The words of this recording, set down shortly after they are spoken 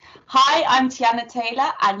Hi, I'm Tiana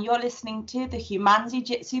Taylor, and you're listening to the Humans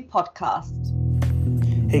Jiu-Jitsu podcast.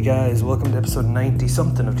 Hey guys, welcome to episode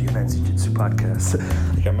 90-something of the Humans Jiu-Jitsu podcast.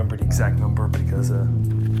 I can't remember the exact number because a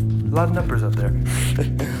lot of numbers out there.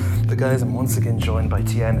 But guys, I'm once again joined by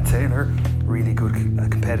Tiana Taylor, really good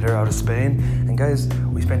competitor out of Spain. And guys,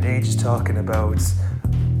 we spent ages talking about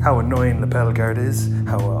how annoying lapel guard is,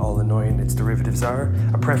 how all annoying its derivatives are,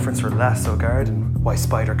 a preference for lasso guard, and why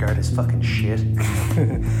spider guard is fucking shit.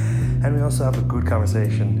 And we also have a good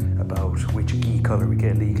conversation about which gi colour we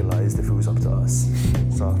get legalised if it was up to us.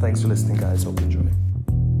 So thanks for listening, guys. Hope you enjoy.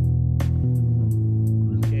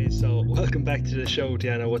 Okay, so welcome back to the show,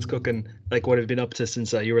 Tiana. What's cooking? Like, what have you been up to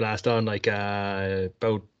since you were last on? Like,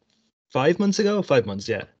 about 5 months ago? 5 months,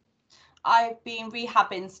 yeah. I've been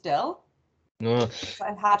rehabbing still. No.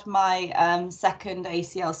 I've had my second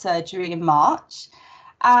ACL surgery in March,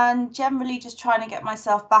 and generally just trying to get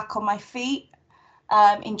myself back on my feet.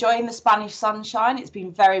 Enjoying the Spanish sunshine. It's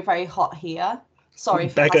been very, very hot here. Sorry.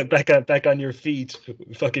 Back on your feet.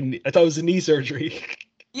 Fucking, I thought it was a knee surgery.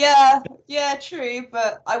 Yeah, true.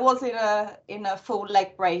 But I was in a full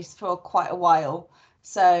leg brace for quite a while,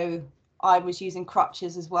 so I was using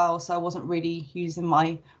crutches as well. So I wasn't really using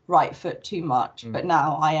my right foot too much. But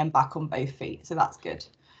now I am back on both feet, so that's good.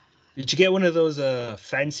 Did you get one of those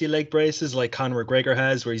fancy leg braces like Conor McGregor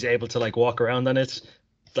has, where he's able to like walk around on it?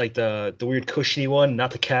 Like the weird cushiony one,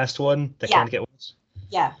 not the cast one that can't get ones.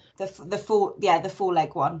 Yeah, the full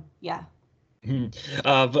leg one. Yeah.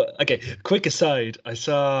 But okay, quick aside, I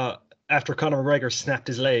saw after Conor McGregor snapped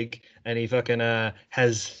his leg and he fucking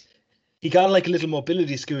he got like a little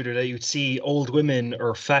mobility scooter that you'd see old women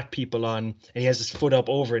or fat people on, and he has his foot up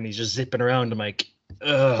over and he's just zipping around. I'm like,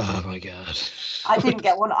 oh my god. I didn't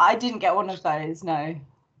get one of those, no.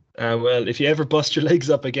 Well, if you ever bust your legs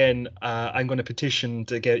up again, I'm going to petition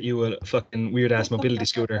to get you a fucking weird ass mobility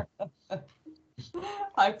scooter.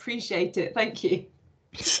 I appreciate it. Thank you.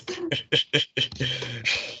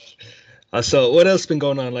 So what else been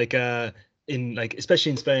going on? Like in like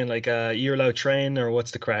especially in Spain, like you're allowed to train, or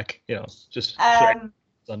what's the crack? You know, just on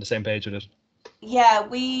the same page with it. Yeah,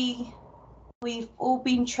 we've all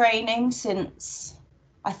been training since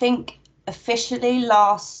I think officially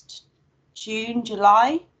last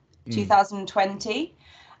July 2020.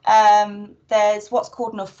 There's what's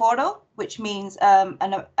called an aforo, which means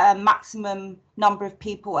a maximum number of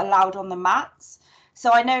people allowed on the mats.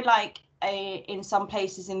 So I know like in some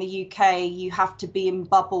places in the UK, you have to be in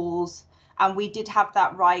bubbles, and we did have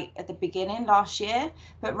that right at the beginning last year.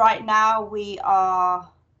 But right now we are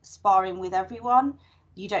sparring with everyone.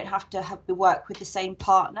 You don't have to work with the same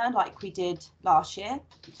partner like we did last year.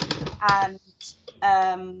 And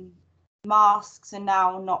masks are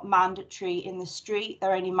now not mandatory in the street.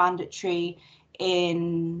 They're only mandatory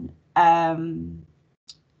in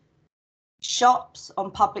shops,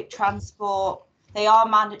 on public transport. They are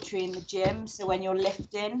mandatory in the gym. So when you're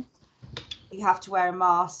lifting, you have to wear a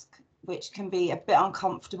mask, which can be a bit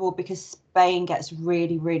uncomfortable because Spain gets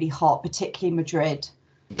really, really hot, particularly Madrid.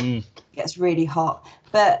 It gets really hot.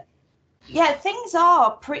 But yeah, things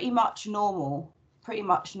are pretty much normal.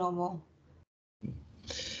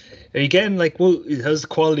 Are you getting like, well, how's the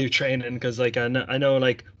quality of training? Because like I know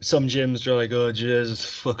like some gyms are like, oh Jesus,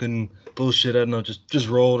 fucking bullshit. I don't know, just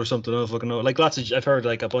roll or something. I don't fucking know. Like I've heard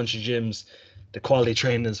like a bunch of gyms, the quality of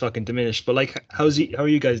training is fucking diminished. But like, how are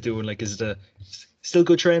you guys doing? Like, is it still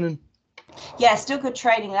good training? Yeah, still good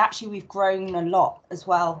training. And actually, we've grown a lot as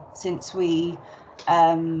well since we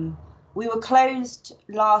were closed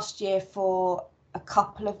last year for a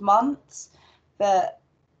couple of months, but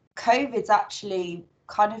COVID's actually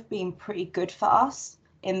kind of been pretty good for us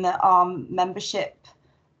in that our membership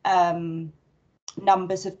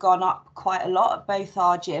numbers have gone up quite a lot at both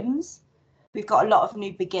our gyms. We've got a lot of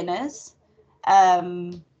new beginners,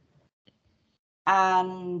 and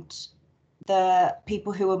the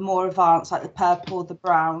people who are more advanced, like the purple, the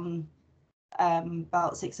brown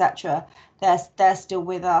belts, etc., they're still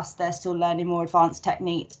with us. They're still learning more advanced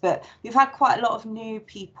techniques, but we've had quite a lot of new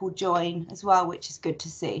people join as well, which is good to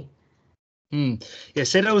see. Yeah,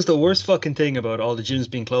 say that was the worst fucking thing about all the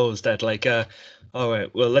gyms being closed, that like all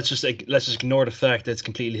right, well, let's just ignore the fact that it's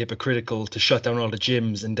completely hypocritical to shut down all the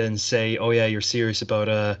gyms and then say, oh yeah, you're serious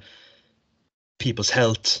about people's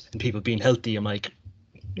health and people being healthy. I'm like,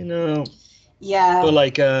 yeah, but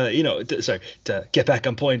like sorry, to get back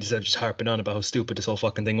on point instead of just harping on about how stupid this whole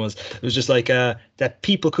fucking thing was. It was just like that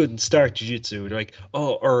people couldn't start jiu-jitsu. They're like,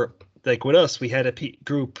 oh, or like with us, we had a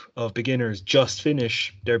group of beginners just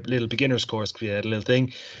finish their little beginners course. We had a little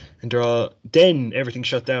thing, and then everything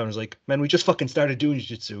shut down. It was like, man, we just fucking started doing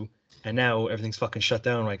jiu-jitsu. and now everything's fucking shut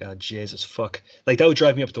down. Like, oh Jesus fuck, like that would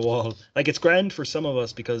drive me up the wall. Like it's grand for some of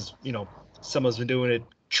us because some of us been doing it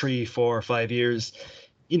 3, 4, 5 years.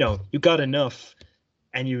 You got enough,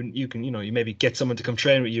 and you can you maybe get someone to come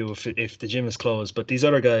train with you if the gym is closed. But these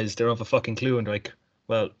other guys, they don't have a fucking clue, and they're like,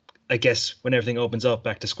 well, I guess when everything opens up,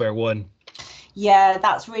 back to square one. Yeah,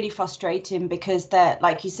 that's really frustrating because they're,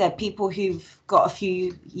 like you said, people who've got a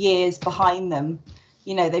few years behind them,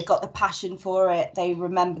 they've got the passion for it, they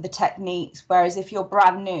remember the techniques. Whereas if you're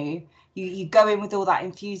brand new, you go in with all that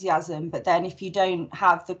enthusiasm, but then if you don't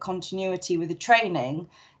have the continuity with the training,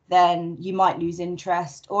 then you might lose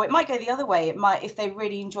interest, or it might go the other way. It might, if they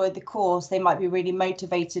really enjoyed the course, they might be really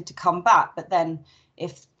motivated to come back. But then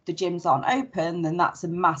if the gyms aren't open, then that's a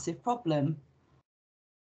massive problem.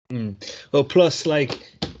 Well, plus, like,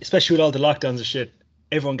 especially with all the lockdowns and shit,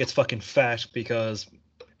 everyone gets fucking fat because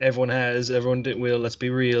everyone did. Well, let's be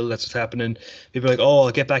real, that's what's happening. People are like, oh,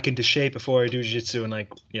 I'll get back into shape before I do jiu-jitsu, and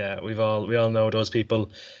like, yeah, we all know those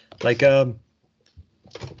people. Like, well,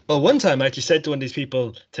 one time I actually said to one of these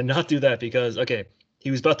people to not do that because, okay,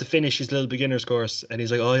 he was about to finish his little beginner's course, and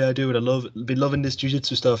he's like, oh yeah, dude, been loving this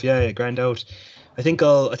jiu-jitsu stuff. Yeah, grind out. I think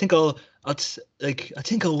I'll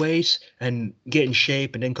wait and get in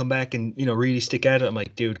shape and then come back and really stick at it. I'm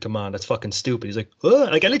like, dude, come on, that's fucking stupid. He's like, oh,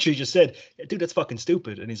 like I literally just said, dude, that's fucking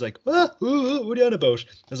stupid. And he's like, what are you on about?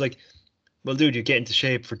 I was like, well, dude, you get into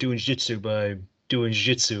shape for doing jiu-jitsu by doing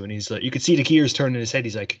jiu-jitsu. And he's like, you could see the gears turn in his head.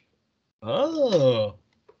 He's like, oh,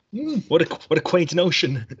 what a quaint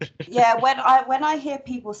notion. Yeah, when I hear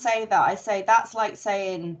people say that, I say that's like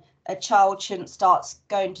saying a child shouldn't start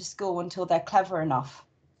going to school until they're clever enough.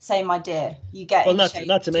 Same idea. You get well,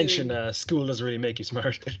 not to mention school doesn't really make you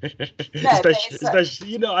smart. No,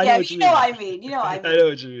 especially I know what you mean. I mean. I know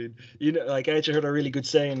what you mean. Like I actually heard a really good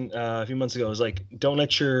saying a few months ago. It was like, don't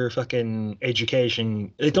let your fucking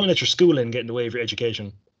education, don't let your schooling get in the way of your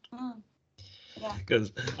education. Yeah.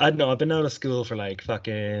 Because I don't know, I've been out of school for like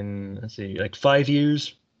fucking, let's see, like 5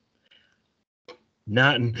 years.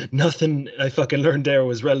 Nothing I fucking learned there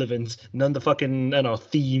was relevant. None of the fucking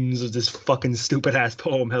themes of this fucking stupid ass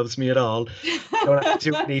poem helps me at all. Don't have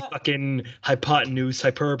to do any fucking hypotenuse,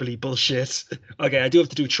 hyperbole bullshit. Okay, I do have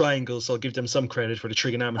to do triangles, so I'll give them some credit for the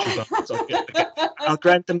trigonometry box. Okay. I'll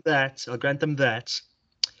grant them that.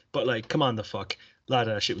 But like, come on, the fuck, a lot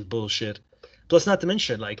of that shit was bullshit. Plus, not to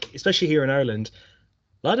mention, like, especially here in Ireland,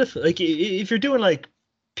 a lot of like, if you're doing like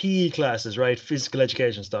PE classes, right, physical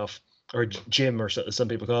education stuff, or gym, or some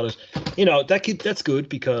people call it, that's good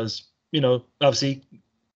because obviously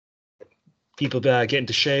people get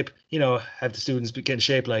into shape. Have the students get in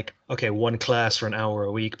shape. Like, okay, one class for an hour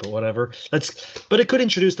a week, but whatever. But it could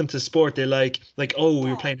introduce them to sport they like. Oh, we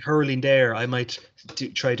were playing hurling there. I might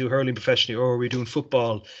try to do hurling professionally, or we're doing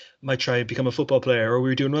football. Might try to become a football player, or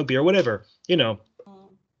we're doing rugby or whatever.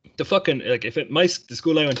 The fucking, like, if the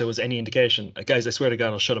school I went to was any indication, guys, I swear to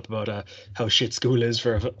God, I'll shut up about how shit school is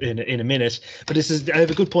in a minute. But I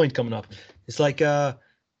have a good point coming up. It's like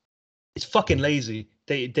it's fucking lazy.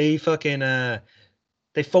 They fucking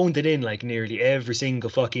they phoned it in like nearly every single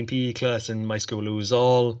fucking PE class in my school. It was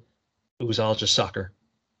all just soccer,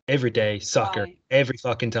 every day soccer, every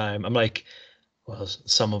fucking time. I'm like, well,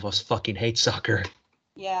 some of us fucking hate soccer.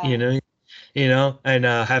 Yeah. And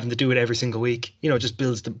having to do it every single week, just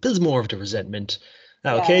builds more of the resentment.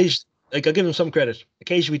 Now, occasionally, like, I'll give them some credit.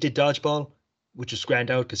 Occasionally we did dodgeball, which was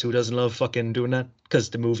grand out because who doesn't love fucking doing that? Because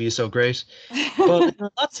the movie is so great. But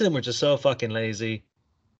lots of them were just so fucking lazy.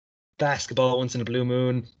 Basketball once in a blue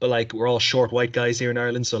moon, but like, we're all short white guys here in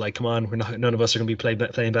Ireland, so like, come on, none of us are gonna be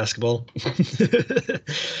playing basketball.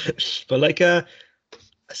 But like,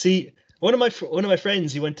 see. One of my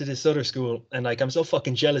friends, he went to this other school, and like, I'm so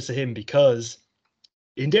fucking jealous of him because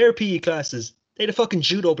in their PE classes, they had a fucking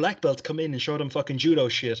judo black belt come in and show them fucking judo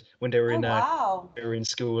shit when they were they were in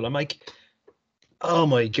school. I'm like, oh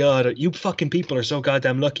my God, you fucking people are so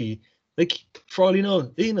goddamn lucky. Like, for all you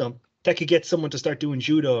know, that could get someone to start doing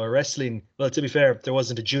judo or wrestling. Well, to be fair, there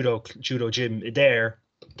wasn't a judo gym there.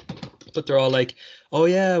 But they're all like, oh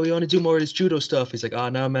yeah, we want to do more of this judo stuff. He's like, oh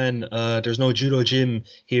no, man, there's no judo gym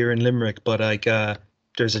here in Limerick, but like,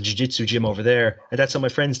 there's a jiu-jitsu gym over there. And that's how my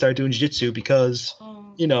friends started doing jiu-jitsu because,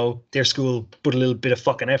 their school put a little bit of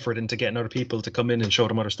fucking effort into getting other people to come in and show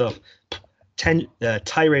them other stuff.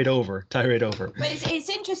 Tirade over. But it's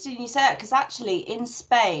interesting you say that, because actually in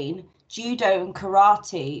Spain, judo and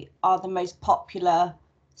karate are the most popular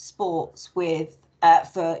sports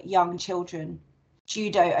for young children.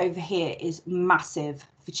 Judo over here is massive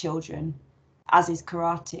for children, as is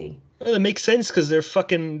karate. Well, it makes sense because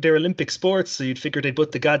they're Olympic sports, so you'd figure they'd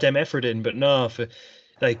put the goddamn effort in. But no,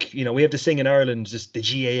 Like, we have this thing in Ireland, just the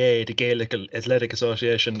GAA, the Gaelic Athletic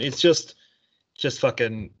Association. It's just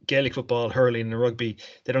fucking Gaelic football, hurling, and rugby.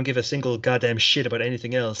 They don't give a single goddamn shit about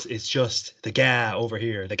anything else. It's just the GAA over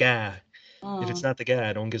here, the GAA. If it's not the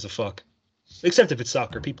GAA, no one gives a fuck. Except if it's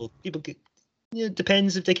soccer. People get, it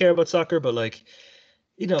depends if they care about soccer, but like,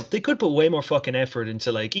 they could put way more fucking effort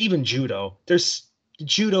into like even judo. There's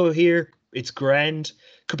judo here. It's grand.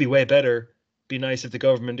 Could be way better. Be nice if the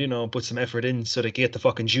government, put some effort in so they get the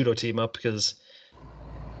fucking judo team up, because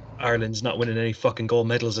Ireland's not winning any fucking gold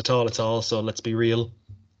medals at all. So let's be real.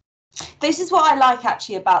 This is what I like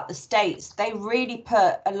actually about the States. They really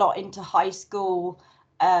put a lot into high school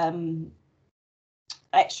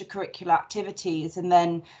extracurricular activities, and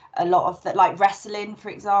then a lot of the, like wrestling, for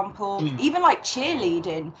example, even like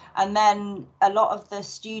cheerleading, and then a lot of the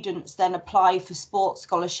students then apply for sports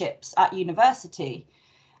scholarships at university.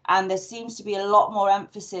 And there seems to be a lot more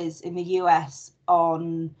emphasis in the US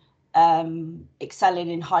on excelling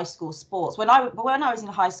in high school sports. When I was in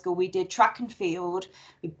high school, we did track and field,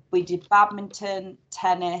 we did badminton,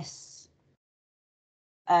 tennis,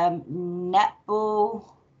 netball.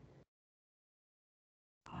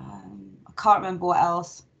 I can't remember what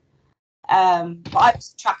else. But I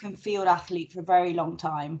was a track and field athlete for a very long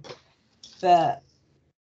time. But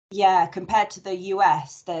yeah, compared to the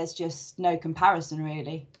US, there's just no comparison,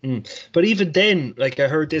 really. But even then, like I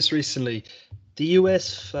heard this recently, the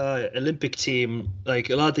US Olympic team, like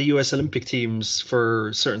a lot of the US Olympic teams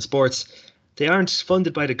for certain sports, they aren't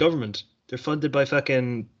funded by the government. They're funded by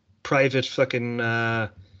fucking private fucking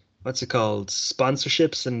what's it called,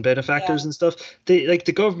 sponsorships and benefactors and stuff. They like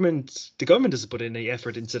the government doesn't put any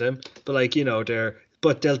effort into them, but like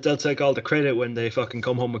they'll take all the credit when they fucking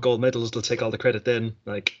come home with gold medals. They'll take all the credit then.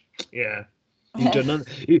 Like, yeah, you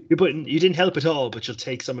didn't help at all, but you'll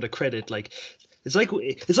take some of the credit. Like, it's like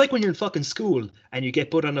when you're in fucking school and you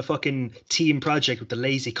get put on a fucking team project with the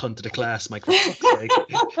lazy cunt of the class, Mike. For fuck's sake.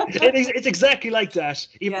 It's exactly like that.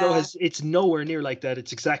 Even though it's nowhere near like that.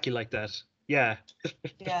 It's exactly like that. Yeah.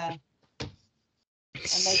 Yeah. And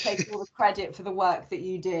they take all the credit for the work that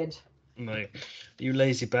you did. No, you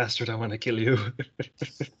lazy bastard! I want to kill you.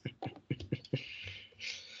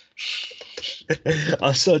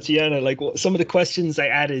 So Tiana, like some of the questions I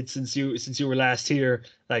added since you were last here,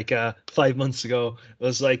 like 5 months ago,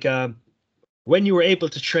 was like when you were able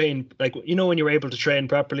to train, like when you were able to train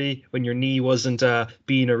properly, when your knee wasn't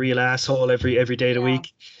being a real asshole every day of the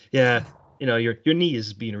week. Yeah. Your knee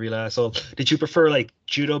is being a real asshole. Did you prefer like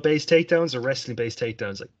judo based takedowns or wrestling based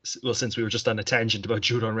takedowns? Like, well, since we were just on a tangent about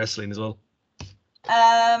judo and wrestling as well.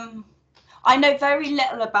 I know very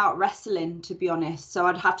little about wrestling, to be honest. So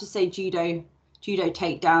I'd have to say judo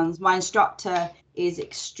takedowns. My instructor is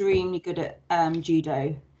extremely good at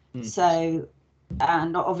judo. So,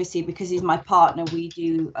 and obviously because he's my partner, we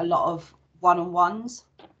do a lot of one-on-ones.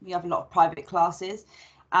 We have a lot of private classes,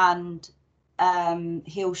 and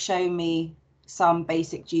he'll show me some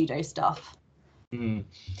basic judo stuff.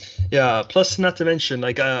 Yeah, plus not to mention,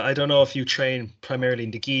 like I don't know if you train primarily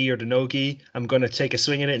in the gi or the no gi. I'm gonna take a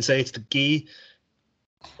swing at it and say it's the gi.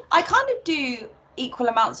 I kind of do equal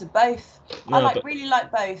amounts of both. I really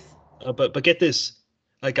like both. But get this,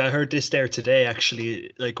 like I heard this there today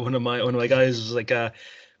actually. Like one of my guys was like one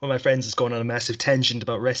of my friends is going on a massive tangent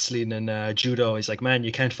about wrestling and judo. He's like, man,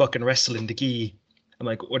 you can't fucking wrestle in the gi. I'm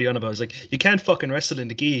like, what are you on about? I was like, you can't fucking wrestle in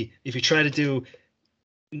the gi. If you try to do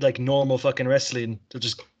like normal fucking wrestling,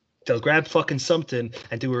 they'll grab fucking something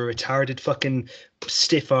and do a retarded fucking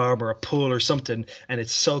stiff arm or a pull or something, and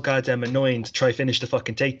it's so goddamn annoying to try finish the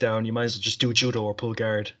fucking takedown. You might as well just do judo or pull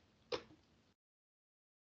guard.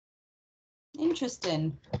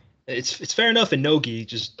 Interesting. It's fair enough in no-gi,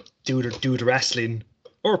 just do the wrestling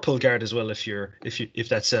or pull guard as well if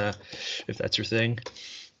that's your thing.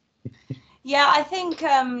 Yeah, I think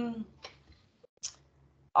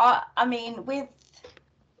I mean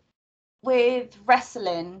with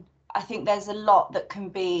wrestling, I think there's a lot that can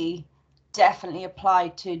be definitely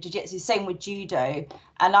applied to jiu-jitsu. Same with judo.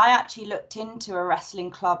 And I actually looked into a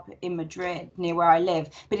wrestling club in Madrid near where I live,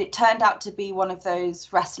 but it turned out to be one of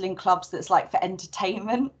those wrestling clubs that's like for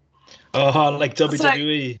entertainment. Oh, like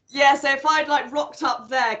WWE. So if I'd like rocked up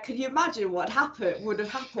there, could you imagine what would have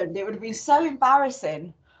happened? It would have been so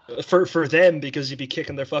embarrassing. For them, because you'd be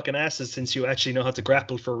kicking their fucking asses since you actually know how to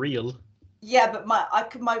grapple for real. Yeah, but my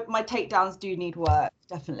takedowns do need work,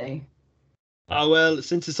 definitely. Oh well,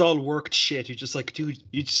 since it's all worked shit, you're just like, dude,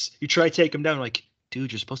 you try to take him down, like,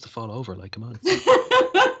 dude, you're supposed to fall over, like, come on.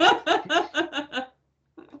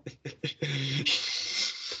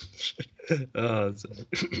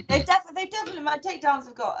 They definitely my takedowns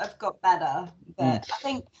have got better, but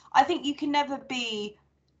I think you can never be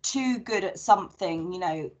too good at something, you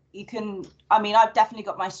know, you can, I mean, I've definitely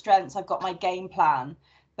got my strengths, I've got my game plan,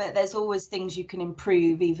 but there's always things you can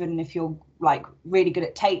improve, even if you're like really good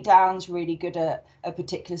at takedowns, really good at a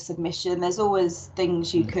particular submission. There's always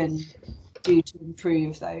things you can do to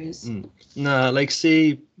improve those. Nah, like,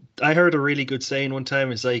 see, I heard a really good saying one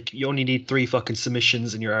time. It's like you only need 3 fucking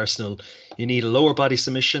submissions in your arsenal. You need a lower body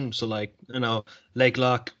submission, so like, you know, leg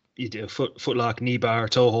lock, you do foot lock, knee bar,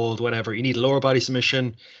 toe hold, whatever. You need a lower body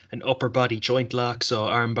submission, an upper body joint lock, so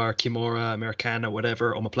arm bar, kimura, Americana,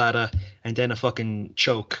 whatever, omoplata, and then a fucking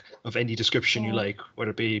choke of any description you like,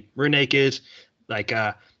 whether it be rear naked, like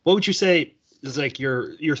what would you say is like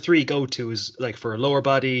your 3 go-tos, like for a lower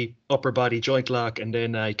body, upper body joint lock, and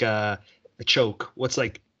then like a choke? What's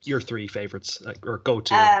like your 3 favorites, like, or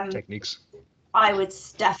go-to techniques? I would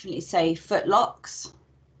definitely say foot locks.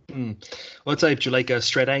 What type? Do you like a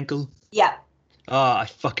straight ankle? Yeah. I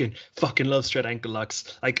fucking love straight ankle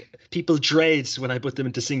locks. Like, people dread when I put them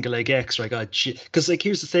into single leg X, right? God, because like,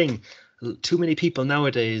 here's the thing. Too many people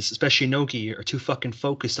nowadays, especially no-gi, are too fucking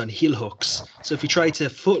focused on heel hooks. So if you try to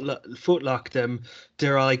foot lock them,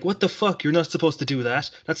 they're all like, what the fuck? You're not supposed to do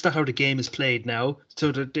that. That's not how the game is played now.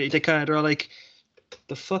 So they're all like,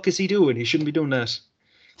 the fuck is he doing? He shouldn't be doing that.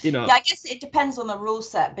 You know. Yeah, I guess it depends on the rule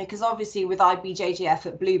set, because obviously with IBJJF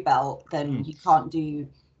at blue belt, then you can't do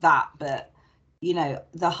that. But, you know,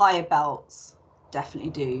 the higher belts definitely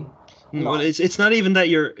do. Well, it's not even that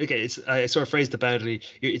you're okay. I sort of phrased it badly.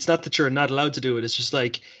 It's not that you're not allowed to do it. It's just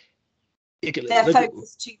like they're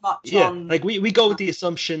focused too much on. Like we go with the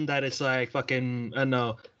assumption that it's like fucking, I don't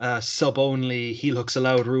know, sub only, heel hooks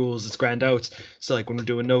allowed rules. It's grand out. So like when we're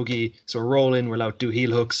doing no-gi, so we're rolling, we're allowed to do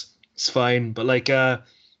heel hooks. It's fine. But like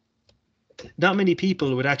not many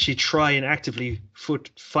people would actually try and actively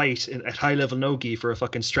fight at high level no-gi for a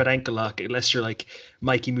fucking straight ankle lock, unless you're like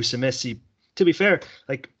Mikey Musumeci. To be fair,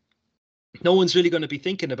 like, no one's really going to be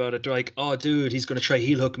thinking about it. They're like, oh, dude, he's going to try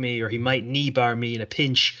heel hook me, or he might knee bar me in a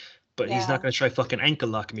pinch, but he's not going to try fucking ankle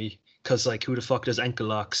lock me, because like, who the fuck does ankle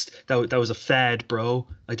locks? That was a fad, bro.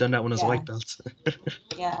 I done that when I was a white belt.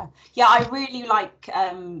 Yeah, I really like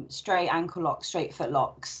straight ankle locks, straight foot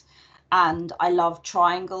locks, and I love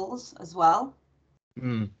triangles as well.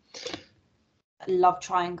 I love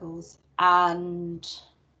triangles. And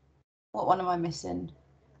what one am I missing?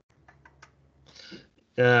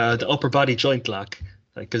 The upper body joint lock,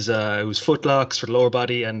 like, because it was foot locks for the lower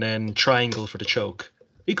body and then triangle for the choke.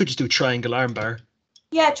 You could just do triangle armbar.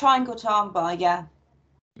 Yeah, triangle to armbar. Yeah.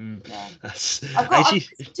 Yeah.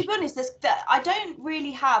 To be honest, I don't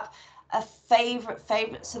really have a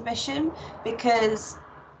favorite submission, because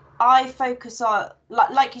I focus on,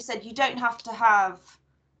 like you said, you don't have to have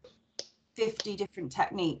 50 different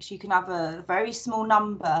techniques. You can have a very small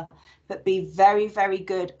number, but be very, very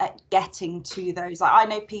good at getting to those. Like, I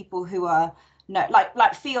know people who are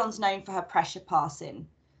like Fion's known for her pressure passing.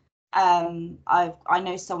 I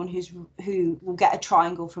know someone who will get a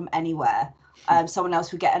triangle from anywhere. Someone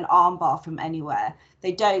else will get an armbar from anywhere.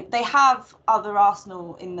 They have other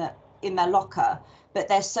arsenal in their locker, but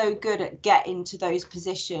they're so good at getting to those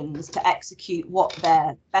positions to execute what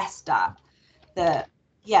they're best at, that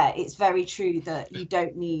it's very true that you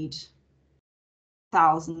don't need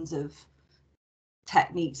thousands of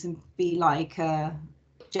techniques and be like a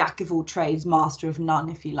jack of all trades, master of none,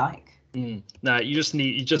 if you like. Nah, you just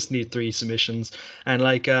need 3 submissions. And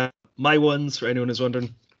like my ones, for anyone who's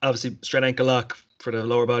wondering, obviously straight ankle lock for the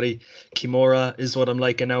lower body. Kimura is what I'm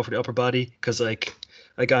liking now for the upper body, because like,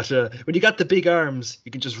 I got when you got the big arms,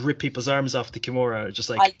 you can just rip people's arms off the kimura. Just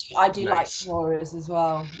like, I do nice. Like kimuras as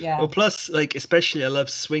well. Yeah. Well, plus, like, especially I love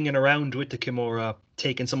swinging around with the kimura,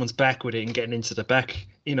 taking someone's back with it and getting into the back.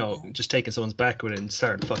 You know, just taking someone's back with it and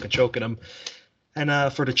starting fucking choking them.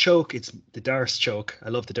 And for the choke, it's the Darce choke. I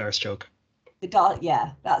love the Darce choke.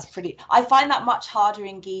 That's pretty. I find that much harder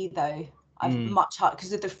in gi though. Much harder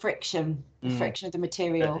because of the friction of the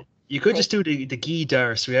material. You could just do the gi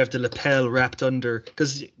Darce. We have the lapel wrapped under.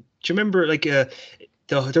 Because do you remember, like, there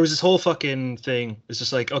was this whole fucking thing. It's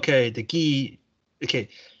just like, okay, the gi, okay,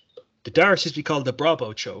 the Darce used to be called the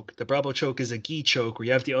Bravo choke. The Bravo choke is a gi choke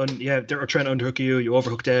where they're trying to underhook you. You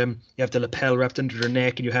overhook them. You have the lapel wrapped under their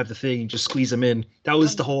neck, and you have the thing. You just squeeze them in. That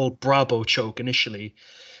was the whole Bravo choke initially.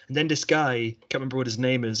 And then this guy, can't remember what his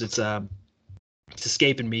name is. It's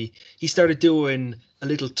escaping me. He started doing a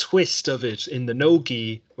little twist of it in the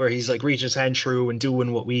no-gi, where he's like reaching his hand through and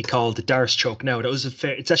doing what we call the Darce choke now. That was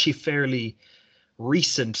it's actually fairly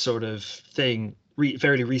recent sort of thing,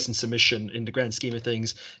 fairly recent submission in the grand scheme of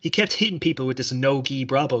things. He kept hitting people with this no-gi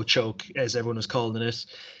Bravo choke, as everyone was calling it.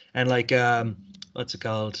 And like, what's it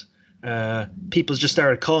called? people just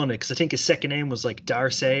started calling it, because I think his second name was like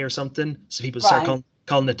Darcy or something. So people started Right.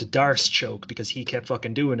 calling it the Darce choke because he kept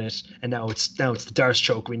fucking doing it, and now it's the Darce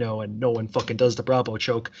choke we know, and no one fucking does the Bravo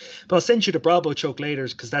choke. But I'll send you the Bravo choke later,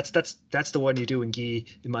 because that's the one you do in gi,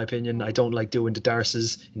 in my opinion. I don't like doing the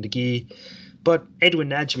Darces in the gi, but Edwin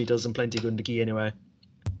Najmi does them plenty good in the gi anyway.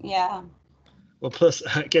 Yeah. Well, plus,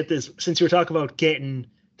 get this, since you were talking about getting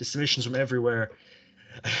the submissions from everywhere,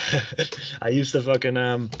 I used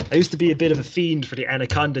to be a bit of a fiend for the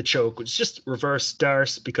anaconda choke, which is just reverse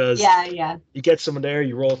Darce, because Yeah. you get someone there,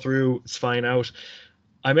 you roll through, it's fine out.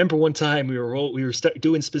 I remember one time we were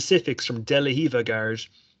doing specifics from De La Hiva guard,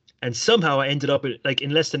 and somehow I ended up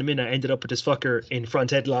in less than a minute, I ended up with this fucker in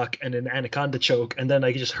front headlock and an anaconda choke, and then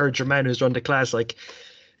I just heard your man who's run the class like,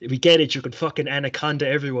 we get it, you can fucking anaconda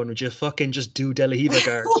everyone, would you fucking just do De La Hiva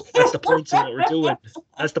guard? That's the point of what we're doing.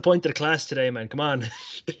 That's the point of the class today, man. Come on.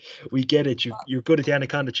 We get it. You're good at the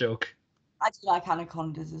anaconda choke. I do like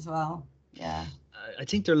anacondas as well. Yeah. I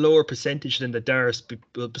think they're lower percentage than the Darce.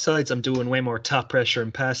 Besides, I'm doing way more top pressure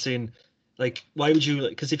and passing. Like, why would you?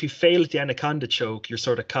 Because if you fail at the anaconda choke, you're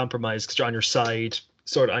sort of compromised because you're on your side,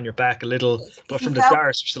 sort of on your back a little. But from the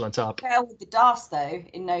Darce, you're still on top. Fail with the Darce though,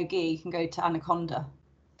 in no gi, you can go to anaconda.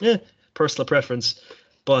 Yeah, personal preference.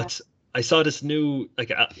 But I saw this new,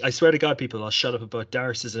 like, I swear to God, people, I'll shut up about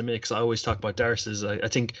Darces in a minute, because I always talk about Darces. I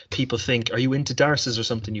think people think, are you into Darces or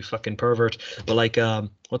something, you fucking pervert? But like,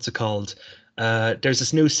 what's it called? There's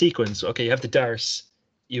this new sequence. Okay, you have the Darce.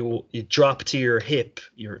 You drop to your hip,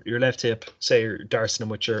 your left hip. Say you're Darcing them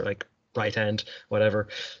with your like right hand, whatever.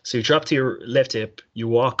 So you drop to your left hip. You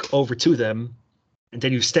walk over to them, and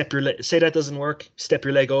then you step your leg. Say that doesn't work. Step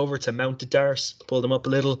your leg over to mount the Darce. Pull them up a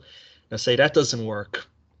little. Now say that doesn't work.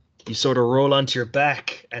 You sort of roll onto your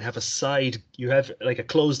back and have a side. You have like a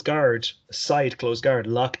closed guard, a side closed guard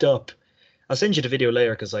locked up. I'll send you the video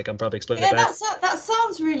later, because like I'm probably explaining it back. That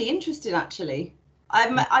sounds really interesting, actually.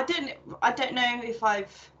 I don't know if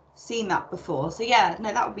I've seen that before. So yeah,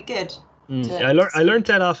 no, that would be good. I learned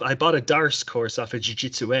that off. I bought a Darce course off of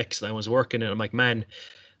Jiu-Jitsu X, and I was working it. I'm like, man,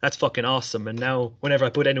 that's fucking awesome. And now whenever I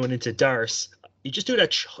put anyone into Darce, you just do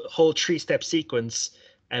that whole 3-step sequence.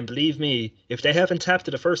 And believe me, if they haven't tapped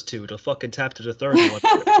to the first two, they'll fucking tap to the third one.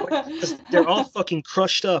 They're all fucking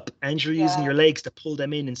crushed up, and you're using your legs to pull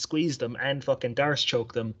them in and squeeze them and fucking Darce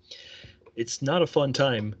choke them. It's not a fun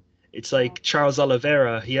time. It's like Charles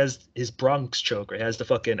Oliveira, he has his Bronx choker. He has the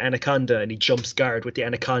fucking anaconda, and he jumps guard with the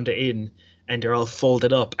anaconda in, and they're all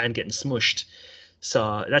folded up and getting smushed.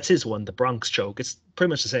 So that's his one, the Bronx choke. It's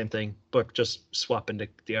pretty much the same thing, but just swapping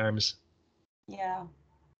the arms. Yeah.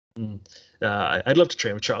 I'd love to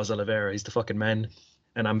train with Charles Oliveira. He's the fucking man,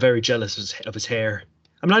 and I'm very jealous of his hair.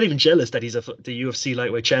 I'm not even jealous that he's the UFC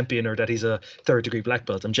lightweight champion or that he's a 3rd-degree black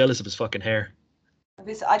belt. I'm jealous of his fucking hair.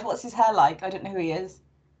 What's his hair like? I don't know who he is.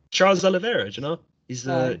 Charles Oliveira, do you know? He's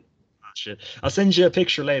the shit. I'll send you a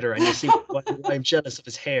picture later, and you'll see why I'm jealous of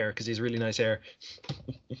his hair, because he's really nice hair.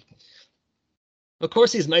 Of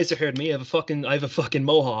course, he's nicer hair than me. I have a fucking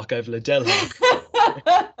mohawk. I have a Liddell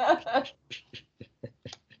hawk.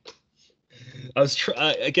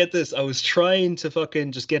 I get this. I was trying to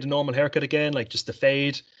fucking just get a normal haircut again, like just the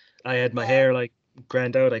fade. I had my hair like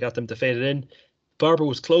grand out. I got them to fade it in. Barber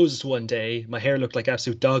was closed one day. My hair looked like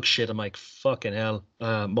absolute dog shit. I'm like, fucking hell.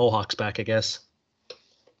 Mohawk's back, I guess.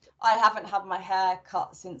 I haven't had my hair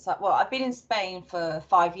cut since I've been in Spain for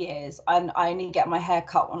 5 years, and I only get my hair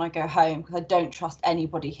cut when I go home, because I don't trust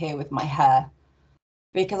anybody here with my hair,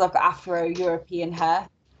 because I've got Afro-European hair.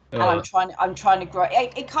 And I'm trying to grow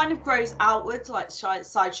it kind of grows outwards, like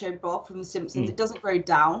Sideshow Bob from The Simpsons. It doesn't grow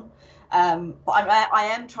down, but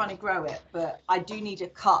I am trying to grow it, but I do need a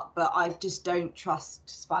cut, but I just don't trust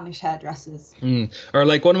Spanish hairdressers. Or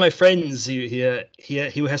like one of my friends, he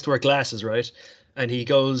has to wear glasses, right? And he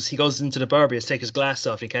goes into the barber, he has to take his glass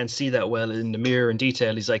off. He can't see that well in the mirror in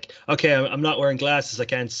detail. He's like, okay, I'm not wearing glasses, I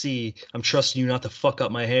can't see. I'm trusting you not to fuck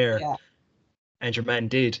up my hair. Yeah. And your man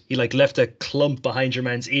did. He like left a clump behind your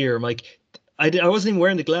man's ear. I'm like, I wasn't even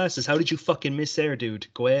wearing the glasses. How did you fucking miss there, dude?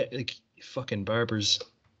 Go ahead, like, fucking barbers.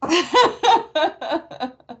 Ugh.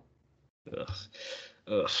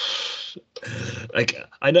 Like,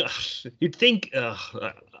 I know you'd think. I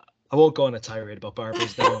won't go on a tirade about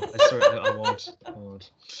barbers now. I swear I won't.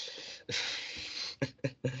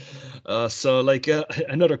 So like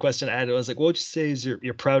another question I had was like, what would you say is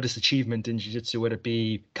your proudest achievement in jiu-jitsu, whether it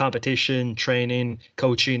be competition, training,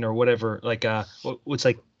 coaching, or whatever? Like what's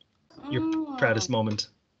like your proudest moment?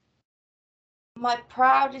 My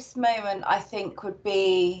proudest moment, I think, would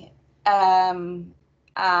be at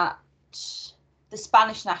the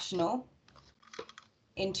Spanish National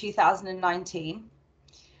in 2019.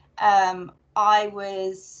 I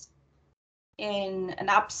was in an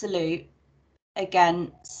absolute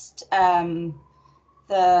against the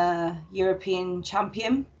European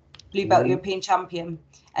champion, blue belt European champion,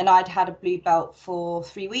 and I'd had a blue belt for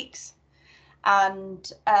 3 weeks,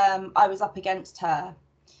 and I was up against her,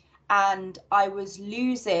 and I was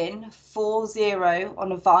losing 4-0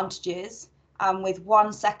 on advantages, and with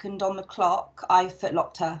 1 second on the clock, I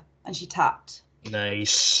footlocked her and she tapped.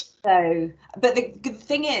 Nice. So, but the good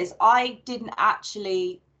thing is, I couldn't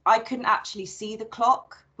actually see the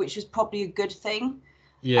clock, which was probably a good thing.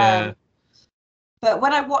 Yeah. But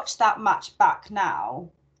when I watch that match back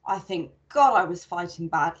now, I think, God, I was fighting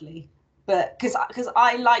badly. But because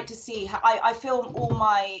I like to see, I film all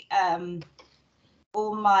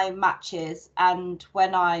my matches, and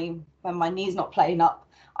when my knee's not playing up,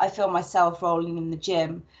 I film myself rolling in the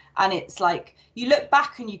gym, and it's like you look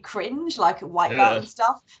back and you cringe, like at white belt and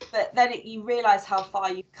stuff, but then you realize how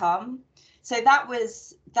far you've come. So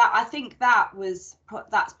that's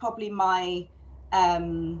probably my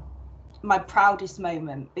my proudest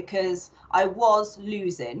moment, because I was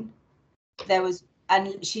losing.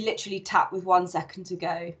 And she literally tapped with 1 second to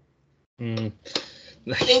go.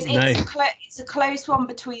 It's a close one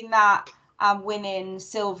between that and winning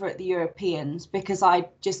silver at the Europeans, because I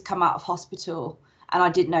just come out of hospital and I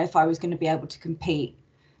didn't know if I was going to be able to compete.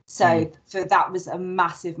 So that was a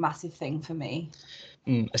massive, massive thing for me.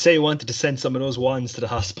 I say you wanted to send some of those wands to the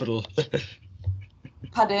hospital.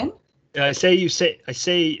 Pardon? I'd say you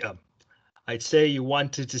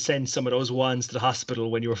wanted to send some of those wands to the hospital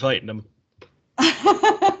when you were fighting them.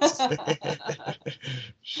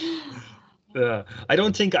 I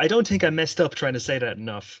don't think I messed up trying to say that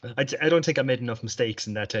enough. I don't think I made enough mistakes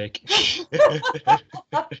in that take.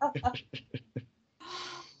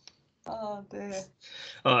 Oh dear.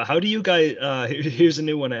 How do you guys? Here's a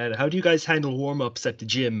new one, Ed. How do you guys handle warm-ups at the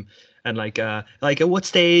gym? And like at what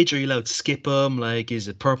stage are you allowed to skip them? Like, is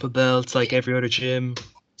it purple belts like every other gym?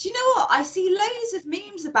 Do you know what? I see loads of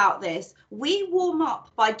memes about this. We warm up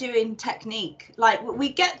by doing technique. Like,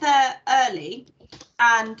 we get there early,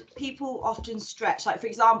 and people often stretch. Like, for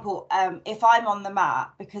example, if I'm on the mat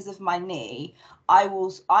because of my knee, I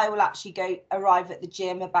will actually arrive at the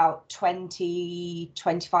gym about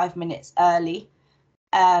 20-25 minutes early,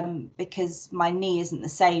 because my knee isn't the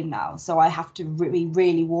same now, so I have to be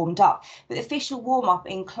really warmed up. But the official warm up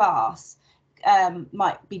in class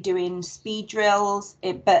might be doing speed drills,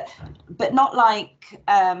 but not like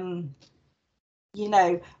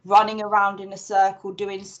running around in a circle,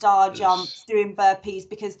 doing star jumps, doing burpees,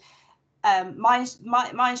 because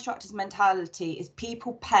my instructor's mentality is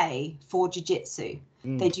people pay for jiu-jitsu.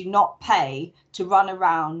 They do not pay to run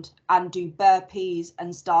around and do burpees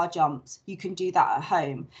and star jumps. You can do that at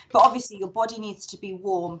home, but obviously your body needs to be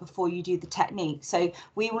warm before you do the technique. So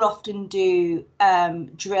we will often do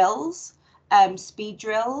drills, speed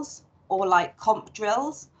drills, or like comp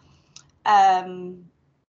drills, to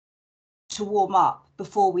warm up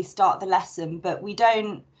before we start the lesson. But we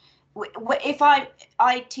don't. If I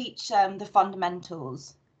teach the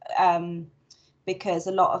fundamentals, because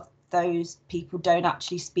a lot of those people don't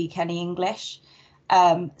actually speak any English.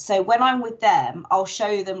 So when I'm with them, I'll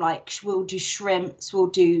show them, like, we'll do shrimps, we'll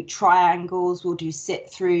do triangles, we'll do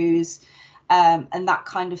sit-throughs, and that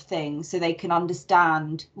kind of thing, so they can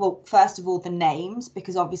understand, well, first of all, the names,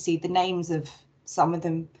 because obviously the names of some of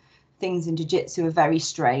them things in jiu-jitsu are very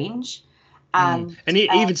strange. And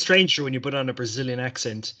even stranger when you put on a Brazilian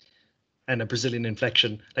accent and a Brazilian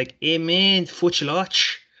inflection, like amen,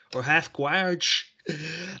 futchloch, or half guarge.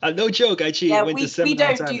 No joke, I actually went to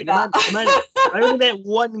seminars. We don't do that. I only met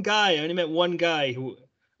one guy who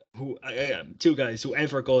two guys who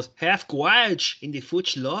ever goes half guarge in the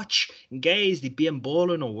futchloch, and guys, the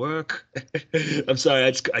biambolo no work. I'm sorry,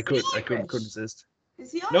 I couldn't resist.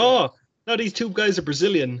 Is he Irish? No, these two guys are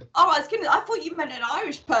Brazilian. Oh, I thought you meant an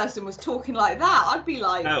Irish person was talking like that. I'd be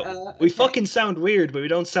like, we fucking sound weird, but we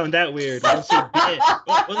don't sound that weird. Well,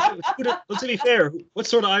 to be fair, what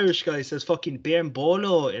sort of Irish guy says fucking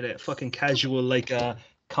biambolo in a fucking casual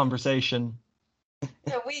conversation?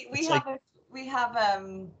 Yeah, we have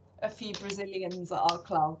a few Brazilians at our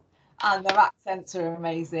club, and their accents are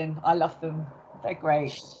amazing. I love them. They're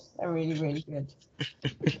great. They're really, really good.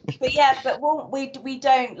 But yeah, we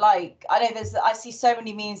don't like. I know I see so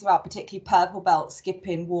many memes about particularly purple belts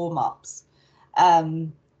skipping warm-ups.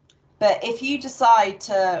 But if you decide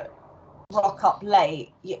to rock up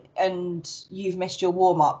late and you've missed your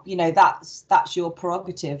warm-up, that's your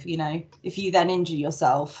prerogative. If you then injure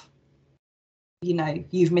yourself,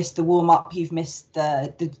 you've missed the warm-up, you've missed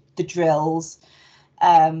the drills.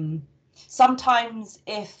 Sometimes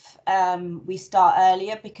if we start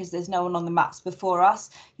earlier because there's no one on the mats before us,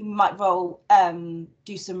 you might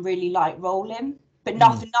do some really light rolling, but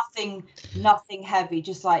nothing heavy,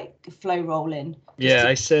 just like flow rolling. Yeah,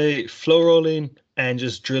 I say flow rolling and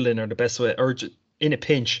just drilling are the best way, or in a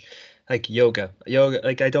pinch, like yoga.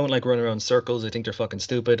 Like I don't like running around in circles. I think they're fucking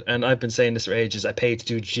stupid. And I've been saying this for ages. I pay to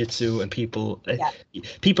do jiu-jitsu, and people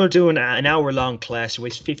are doing an hour-long class. You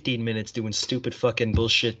waste 15 minutes doing stupid fucking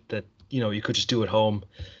bullshit that you could just do at home.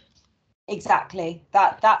 Exactly.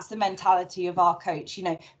 That's the mentality of our coach.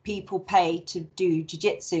 People pay to do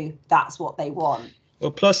jiu-jitsu. That's what they want.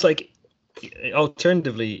 Well, plus, like,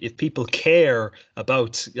 alternatively, if people care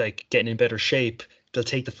about like getting in better shape, they'll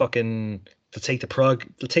take the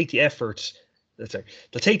effort. They'll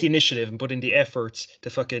take the initiative and put in the efforts to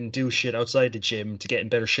fucking do shit outside the gym to get in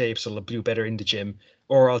better shape, so they'll do better in the gym.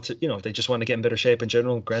 Or they just want to get in better shape in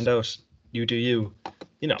general. Grand out, you do you.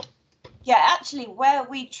 Yeah, actually, where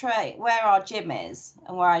our gym is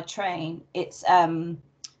and where I train, it's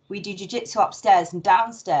we do jiu-jitsu upstairs, and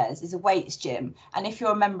downstairs is a weights gym. And if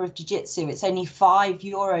you're a member of jiu-jitsu, it's only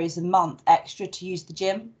 €5 a month extra to use the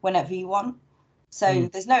gym whenever you want. So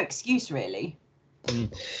there's no excuse really.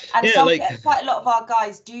 And quite a lot of our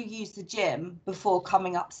guys do use the gym before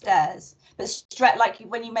coming upstairs. But like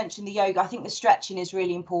when you mentioned the yoga, I think the stretching is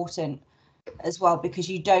really important as well, because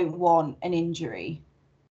you don't want an injury.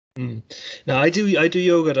 No, I do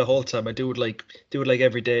yoga the whole time. I do it like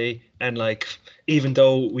every day, and like even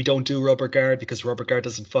though we don't do rubber guard because rubber guard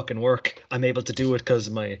doesn't fucking work, I'm able to do it because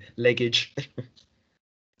of my leggage.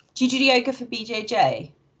 Do you do yoga for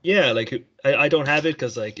BJJ? Yeah, like I don't have it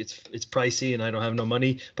because like it's pricey and I don't have no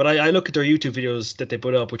money. But I look at their YouTube videos that they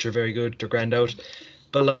put up, which are very good. They're grand out.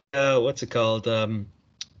 But what's it called? No,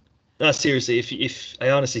 seriously, if I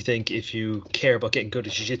honestly think if you care about getting good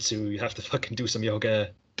at jiu-jitsu, you have to fucking do some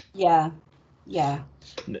yoga. Yeah.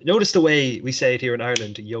 Notice the way we say it here in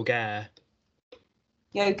Ireland: yoga.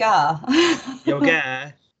 Yoga.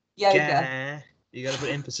 Yoga. Yoga. You gotta put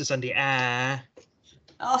emphasis on the ah.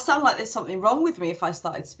 I sound like there's something wrong with me if I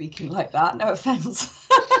started speaking like that. No offense.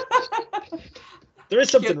 There is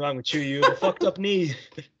something wrong with you. You have a fucked up knee.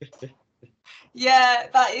 Yeah,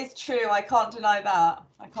 that is true. I can't deny that.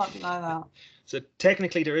 So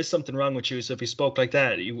technically, there is something wrong with you. So if you spoke like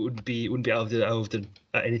that, you wouldn't be out of the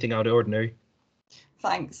anything out of the ordinary.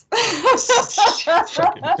 Thanks.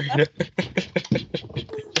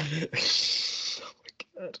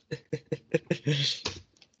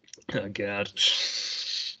 Oh god.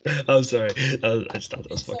 I'm sorry. I just thought that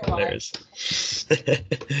was fucking hilarious.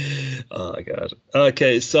 Oh my god.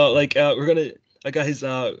 Okay, so like we're gonna, guys.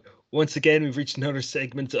 Once again, we've reached another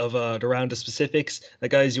segment of the round of specifics.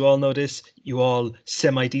 Guys, you all know this. You all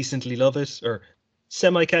semi-decently love it, or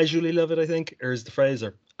semi-casually love it, I think, or is the phrase,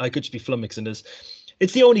 or I could just be flummoxing this.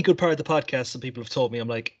 It's the only good part of the podcast. Some people have told me. I'm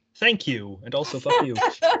like, thank you, and also fuck you.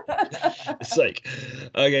 It's like,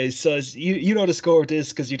 okay, so you know the score of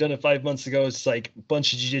this because you've done it 5 months ago. It's like a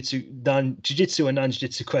bunch of jiu-jitsu and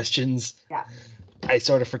non-jiu-jitsu questions. Yeah. I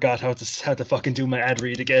sort of forgot how to fucking do my ad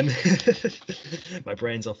read again. My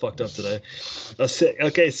brain's all fucked up today.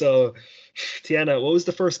 Okay, so Tiana, what was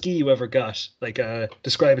the first gi you ever got? Like,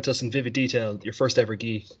 describe it to us in vivid detail. Your first ever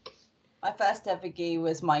gi. My first ever gi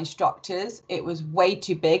was my instructor's. It was way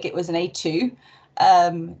too big. It was an A2.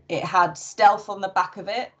 It had stealth on the back of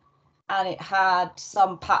it, and it had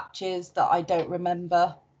some patches that I don't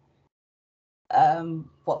remember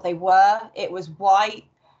what they were. It was white.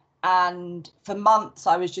 And for months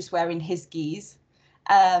I was just wearing his gis.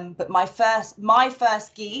 But my first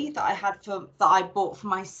gi that I bought for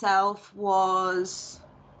myself was,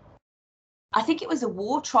 I think it was a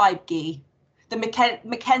War Tribe gi. The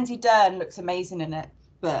Mackenzie Dern looks amazing in it,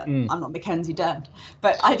 but I'm not Mackenzie Dern.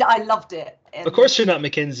 But I loved it. Of course you're not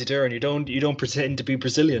Mackenzie Dern. You don't pretend to be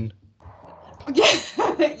Brazilian.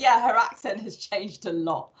 Yeah, her accent has changed a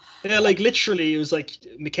lot. Yeah, like literally, it was like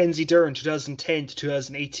Mackenzie Dern 2010 to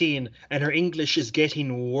 2018, and her English is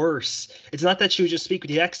getting worse. It's not that she would just speak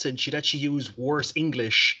with the accent; she'd actually use worse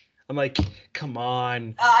English. I'm like, come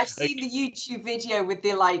on. I've seen the YouTube video with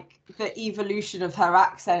the evolution of her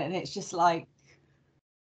accent, and it's just like,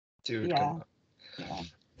 dude, come on. Yeah.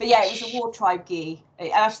 But yeah, it was a War Tribe gi,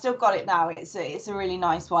 and I've still got it now. It's a really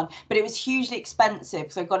nice one, but it was hugely expensive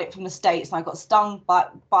because I got it from the States, and I got stung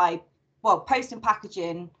by post and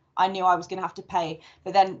packaging. I knew I was going to have to pay,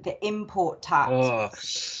 but then the import tax. Oh,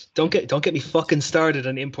 don't get me fucking started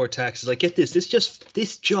on import taxes. Like, get this. This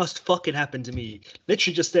just fucking happened to me.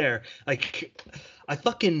 Literally just there. Like, I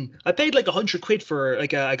paid like £100 for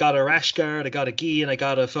like I got a rash guard, I got a gi, and I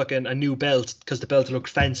got a new belt because the belt looked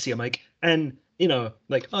fancy. I'm like, and you know,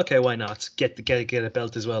 like, okay, why not get a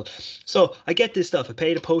belt as well? So I get this stuff. I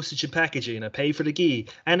pay the postage and packaging. I pay for the gi,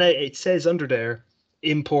 and it says under there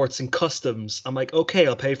imports and customs. I'm like, okay,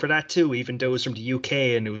 I'll pay for that too, even though it was from the UK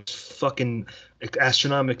and it was fucking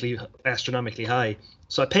astronomically high.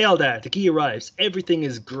 So I pay all that. The gi arrives. Everything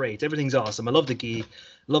is great. Everything's awesome. I love the gi.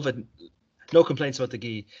 Love it. No complaints about the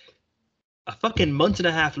gi. A fucking month and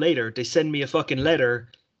a half later, they send me a fucking letter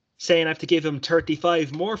saying I have to give him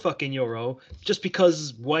 35 more fucking euro just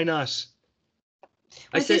because why not?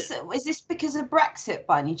 Was this because of Brexit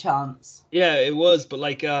by any chance? Yeah, it was, but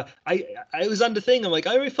like I was on the thing. I'm like,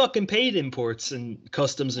 I already fucking paid imports and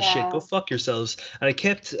customs and shit. Go fuck yourselves. And they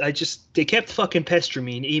kept fucking pestering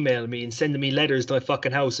me and emailing me and sending me letters to my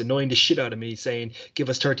fucking house, annoying the shit out of me, saying give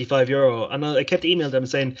us 35 euro. And I kept emailing them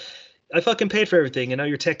saying, I fucking paid for everything, and now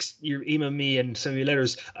you're emailing me and sending me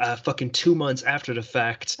letters fucking 2 months after the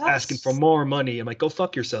fact, asking for more money. I'm like, go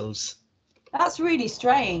fuck yourselves. That's really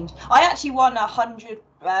strange. I actually won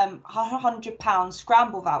 £100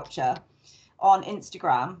 scramble voucher on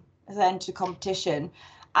Instagram as I entered a competition,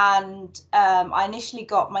 and I initially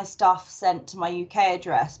got my stuff sent to my UK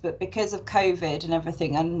address, but because of COVID and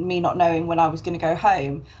everything and me not knowing when I was going to go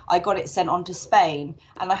home, I got it sent on to Spain,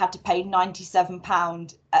 and I had to pay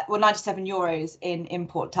 €97 in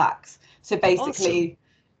import tax. So basically, awesome.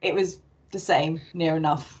 It was the same, near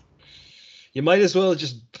enough. You might as well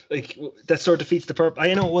just, like, that sort of defeats the purpose.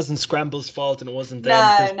 I know it wasn't Scramble's fault and it wasn't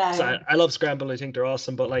them. No. I love Scramble. I think they're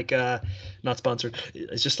awesome, but like, not sponsored.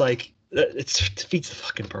 It's just like, it defeats the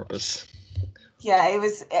fucking purpose. Yeah, it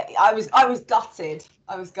was. I was gutted.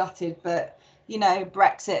 But you know,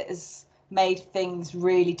 Brexit has made things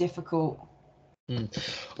really difficult.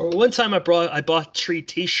 Or one time I bought 3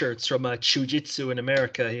 T-shirts from Chujitsu in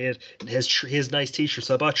America. He has nice T-shirts.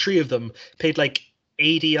 So I bought 3 of them. Paid like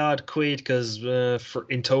 80 odd quid because for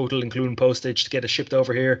in total, including postage, to get it shipped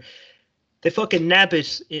over here. They fucking nab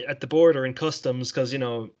it at the border in customs because, you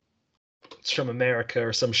know, it's from America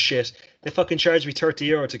or some shit. They fucking charge me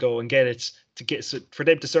 €30 to go and get it, for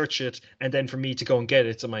them to search it, and then for me to go and get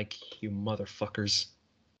it. So I'm like, you motherfuckers.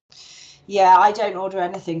 Yeah, I don't order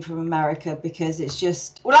anything from America because it's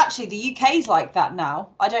just, well, actually the UK's like that now.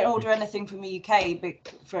 I don't order anything from the UK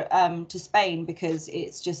to Spain because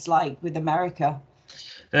it's just like with America.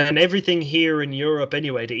 And everything here in Europe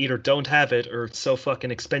anyway, they either don't have it or it's so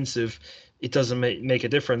fucking expensive it doesn't make a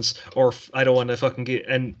difference. Or I don't want to fucking get,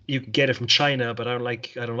 and you can get it from China, but I don't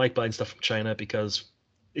like buying stuff from China because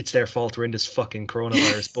it's their fault. We're in this fucking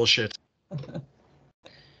coronavirus bullshit.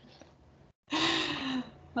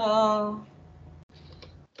 Oh.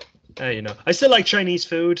 You know, I still like Chinese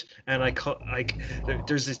food, and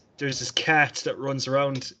there's this cat that runs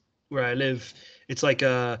around where I live. It's like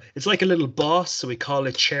a little boss, so we call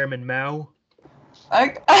it Chairman Mao.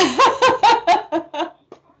 Okay.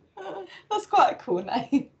 That's quite a cool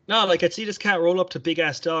name. No, like I'd see this cat roll up to big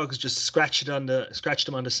ass dogs, just scratch them on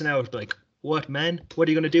the snout, like, what, man? What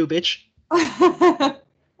are you gonna do, bitch?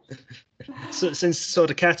 So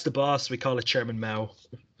the cat's the boss, we call it Chairman Mao.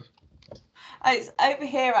 It's over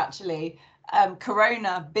here actually.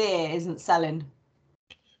 Corona beer isn't selling.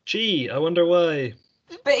 Gee, I wonder why.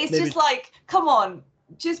 But it's just like, come on,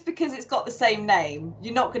 just because it's got the same name,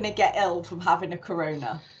 you're not going to get ill from having a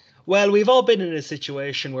Corona. Well, we've all been in a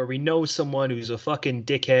situation where we know someone who's a fucking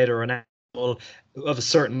dickhead or an animal of a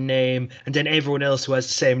certain name, and then everyone else who has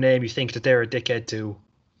the same name, you think that they're a dickhead too.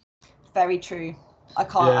 Very true. I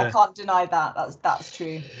can't deny that. That's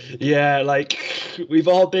true. Yeah, like we've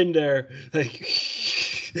all been there. Like,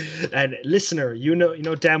 and listener, you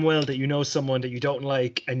know damn well that you know someone that you don't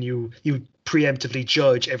like, and you preemptively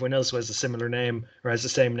judge everyone else who has a similar name or has the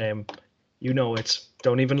same name. You know it.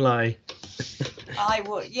 Don't even lie. I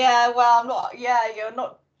would. Yeah. Well, I'm not. Yeah, you're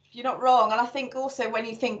not wrong. And I think also when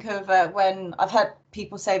you think of when I've heard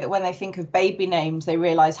people say that when they think of baby names, they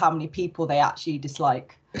realise how many people they actually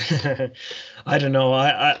dislike. I don't know.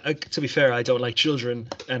 I to be fair, I don't like children,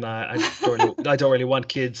 and I don't really want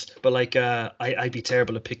kids. But like, I'd be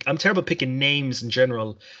terrible at I'm terrible at picking names in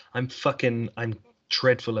general. I'm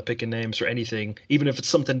dreadful at picking names for anything, even if it's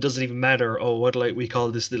something that doesn't even matter. Oh, what we call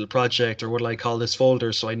this little project, or what do I call this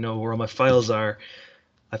folder, so I know where all my files are.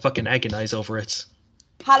 I fucking agonize over it.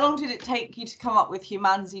 How long did it take you to come up with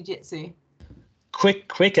Humanzi Jitsu?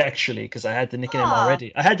 Quick actually, because I had the nickname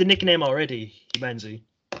already. Humanzi.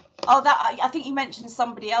 Oh, that I think you mentioned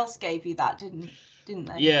somebody else gave you that, didn't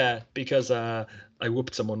they? Yeah, because I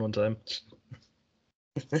whooped someone one time.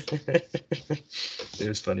 It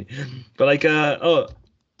was funny, but like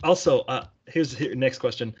also here's the next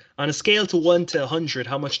question. On a scale to 1 to 100,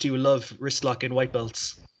 how much do you love wrist lock and white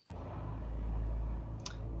belts?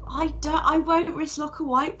 I won't wrist lock a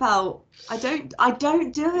white belt. I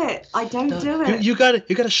don't do it. I don't do it. You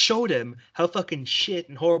gotta show them how fucking shit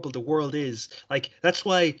and horrible the world is. Like, that's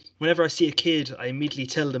why whenever I see a kid, I immediately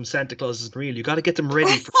tell them Santa Claus isn't real. You gotta get them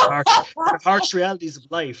ready for the harsh realities of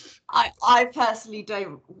life. I personally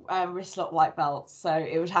don't wrist lock white belts, so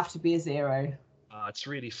it would have to be a 0. It's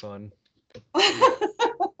really fun.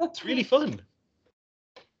 It's really fun.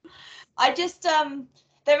 I just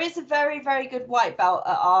there is a very, very good white belt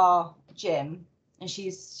at our gym, and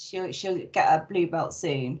she'll get a blue belt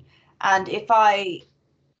soon. And if I'm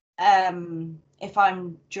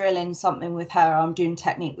drilling something with her, I'm doing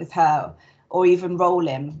technique with her, or even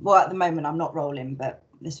rolling. Well, at the moment I'm not rolling, but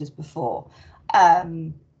this was before.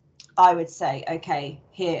 I would say, okay,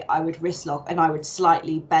 here I would wrist lock, and I would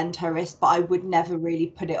slightly bend her wrist, but I would never really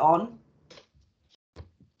put it on.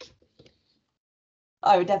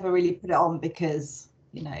 I would never really put it on because,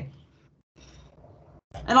 you know,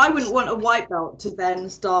 and I wouldn't want a white belt to then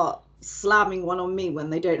start slamming one on me when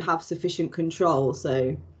they don't have sufficient control.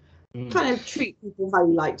 So kind of treat people how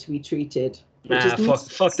you like to be treated.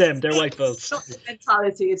 Fuck them. They're white belts. Not the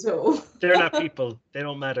mentality at all. They're not people. They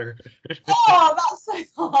don't matter. Oh, that's so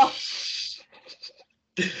harsh.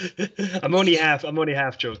 I'm only half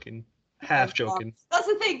joking. Half joking. That's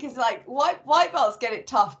the thing, because like white belts get it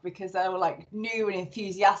tough because they're like new and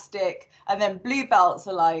enthusiastic, and then blue belts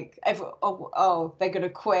are like, they're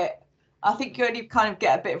gonna quit. I think you only kind of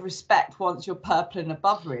get a bit of respect once you're purple and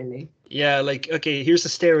above, really. Yeah, like, okay, here's the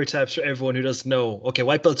stereotypes for everyone who doesn't know. Okay,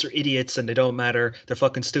 white belts are idiots and they don't matter. They're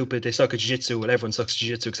fucking stupid. They suck at jiu-jitsu. Well, everyone sucks at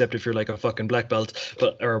jiu-jitsu except if you're like a fucking black belt,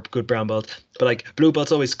 or a good brown belt. But like, blue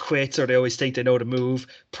belts always quit, or they always think they know the move.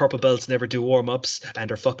 Purple belts never do warm-ups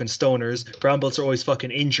and are fucking stoners. Brown belts are always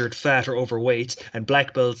fucking injured, fat, or overweight. And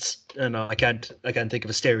black belts, I don't know, I can't think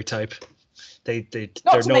of a stereotype. Not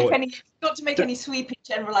to make any sweeping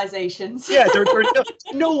generalizations. Yeah, they're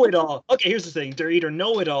know-it-all. Okay, here's the thing: they're either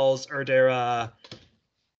know-it-alls or they're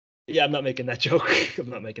Yeah, I'm not making that joke. I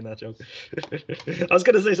was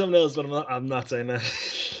gonna say something else, but I'm not saying that.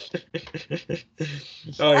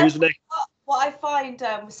 Oh, here's the next. What I find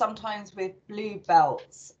sometimes with blue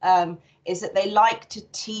belts is that they like to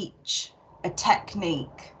teach a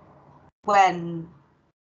technique when,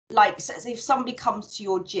 like, so if somebody comes to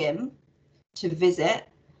your gym to visit,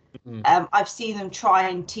 I've seen them try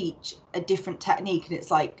and teach a different technique, and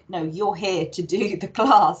it's like, no, you're here to do the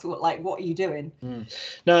class. What are you doing?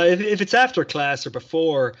 Now, if it's after class or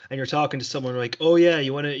before, and you're talking to someone like, oh yeah,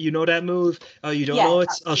 you know that move? Oh, you don't know it?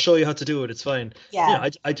 I'll show you how to do it. It's fine. Yeah,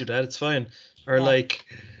 I do that. It's fine. Or like,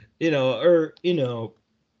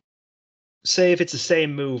 say if it's the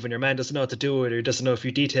same move and your man doesn't know how to do it, or doesn't know a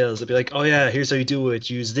few details, it'll be like, oh yeah, here's how you do it.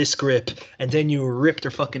 Use this grip, and then you rip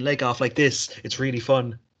their fucking leg off like this. It's really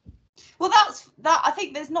fun. Well, I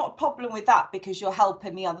think there's not a problem with that because you're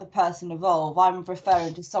helping the other person evolve. I'm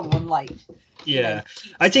referring to someone like. Yeah,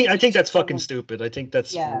 I think that's fucking stupid. I think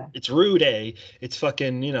that's it's rude. It's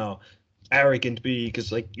fucking arrogant. B,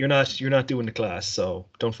 because like you're not doing the class, so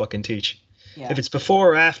don't fucking teach. Yeah. If it's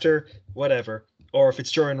before or after, whatever. Or if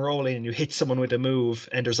it's during rolling and you hit someone with a move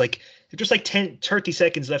and there's like 30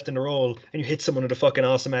 seconds left in the roll and you hit someone with a fucking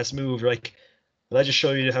awesome ass move, you're like, will I just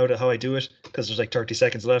show you how I do it? Because there's like 30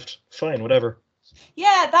 seconds left. Fine, whatever.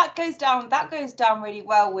 Yeah, that goes down really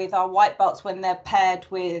well with our white belts when they're paired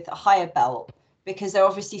with a higher belt, because they're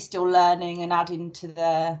obviously still learning and adding to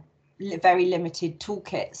their very limited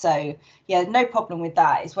toolkit. So yeah, no problem with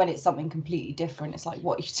that. It's when it's something completely different. It's like,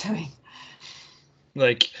 what are you doing?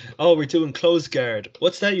 Like, oh, we're doing close guard.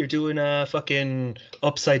 What's that? You're doing a fucking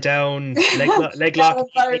upside down leg lock.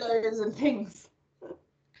 Bolos and things.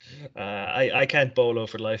 I can't bolo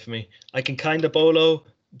for the life of me. I can kind of bolo,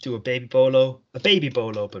 do a baby bolo,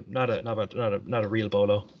 but not a real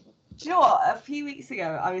bolo. Do you know what? A few weeks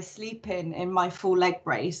ago, I was sleeping in my full leg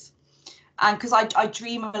brace, and because I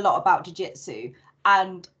dream a lot about jiu-jitsu,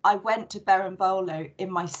 and I went to berimbolo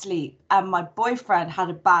in my sleep, and my boyfriend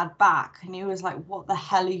had a bad back, and he was like, what the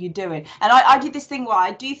hell are you doing? And I did this thing where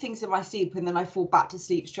I do things in my sleep and then I fall back to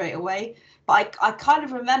sleep straight away. But I kind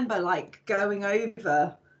of remember like going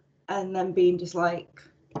over and then being just like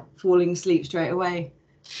falling asleep straight away.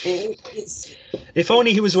 It's If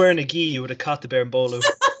only he was wearing a gi, you would have caught the berimbolo.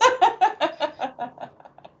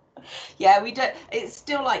 Yeah, we don't. It's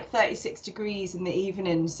still like 36 degrees in the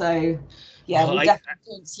evening, so yeah, we definitely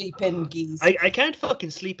don't sleep in gis. I can't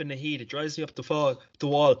fucking sleep in the heat. It drives me up the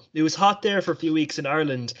wall. It was hot there for a few weeks in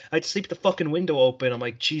Ireland. I had to sleep with the fucking window open. I'm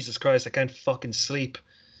like, Jesus Christ, I can't fucking sleep.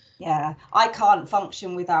 Yeah, I can't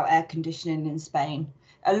function without air conditioning in Spain.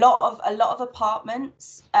 A lot of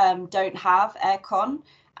apartments don't have aircon,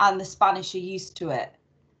 and the Spanish are used to it.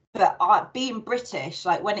 But being British,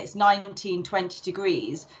 like when it's 19, 20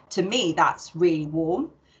 degrees, to me, that's really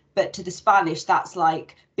warm. But to the Spanish, that's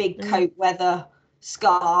like big coat weather,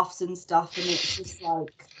 scarves and stuff. And it's just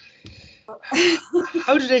like...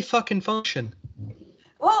 How do they fucking function?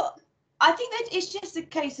 Well, I think that it's just a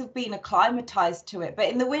case of being acclimatized to it. But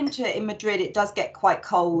in the winter in Madrid, it does get quite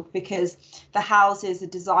cold because the houses are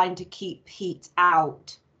designed to keep heat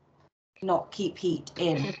out, not keep heat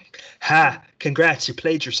in. Ha! Congrats, you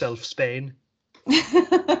played yourself, Spain.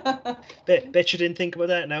 Bet you didn't think about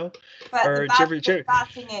that now. But or the bad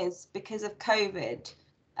thing is, because of COVID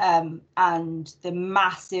and the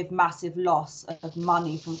massive loss of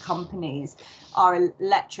money from companies, our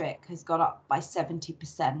electric has gone up by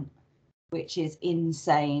 70%, which is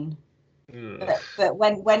insane. But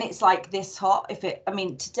when it's like this hot,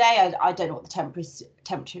 today I don't know what the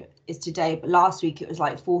temperature is today, but last week it was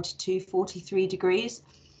like 42, 43 degrees,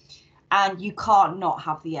 and you can't not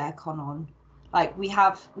have the aircon on. Like we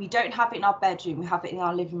don't have it in our bedroom, we have it in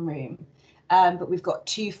our living room, but we've got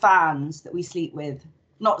 2 fans that we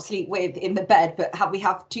not sleep with in the bed, but we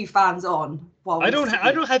have 2 fans on while I don't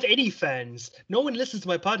have any fans. No one listens to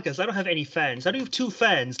my podcast. I don't have any fans. I don't have 2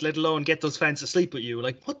 fans, let alone get those fans to sleep with you.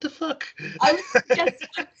 Like, what the fuck? I would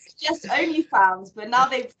suggest OnlyFans, but now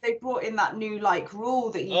they've brought in that new like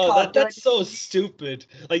rule that you can't. That's so stupid.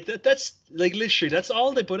 Like that's like literally that's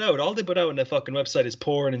all they put out. All they put out on the fucking website is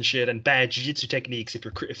porn and shit and bad jiu-jitsu techniques. If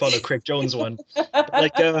you follow Craig Jones one,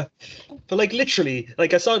 but like literally,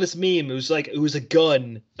 like I saw this meme. It was a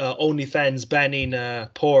gun. OnlyFans banning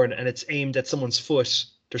porn, and it's aimed at someone's foot.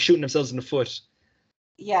 They're shooting themselves in the foot.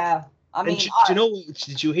 Yeah. I mean,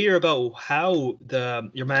 did you hear about how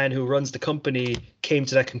your man who runs the company came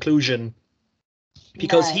to that conclusion?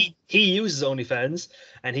 Because he uses OnlyFans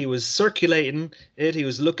and he was circulating it, he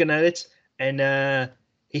was looking at it, and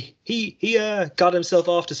he got himself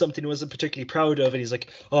off to something he wasn't particularly proud of, and he's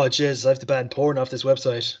like, "Oh, jizz, I have to ban porn off this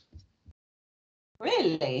website."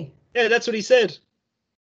 Really? Yeah, that's what he said.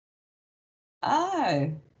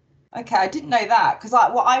 Oh, okay, I didn't know that, because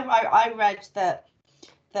I read that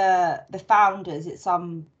the founders, it's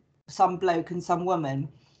some bloke and some woman,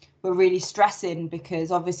 were really stressing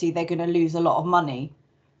because obviously they're going to lose a lot of money.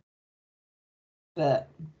 But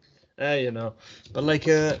but like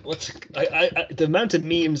the amount of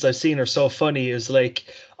memes I've seen are so funny. Is like,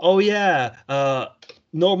 oh yeah,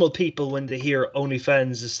 normal people when they hear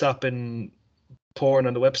OnlyFans is stopping porn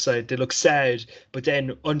on the website, they look sad, but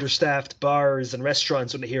then understaffed bars and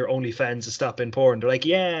restaurants, when they hear OnlyFans is stopping porn, they're like,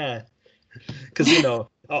 yeah, because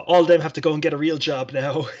all of them have to go and get a real job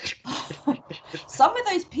now. Some of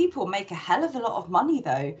those people make a hell of a lot of money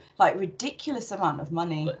though, like ridiculous amount of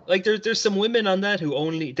money. Like there's some women on that who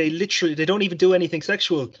they don't even do anything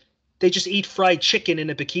sexual. They just eat fried chicken in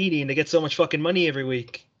a bikini and they get so much fucking money every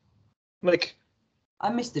week. Like, I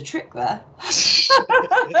missed the trick there.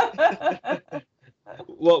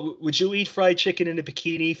 What would you eat fried chicken in a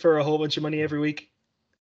bikini for a whole bunch of money every week?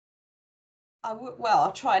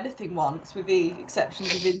 I'll try anything once, with the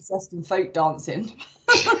exceptions of incest and folk dancing.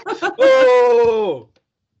 Oh,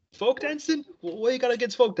 folk dancing? What you got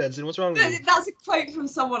against folk dancing? What's wrong with you? That's a quote from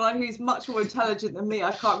someone who's much more intelligent than me.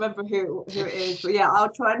 I can't remember who it is, but yeah,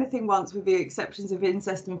 I'll try anything once, with the exceptions of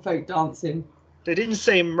incest and folk dancing. They didn't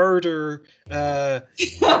say murder. They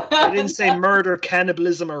didn't say murder,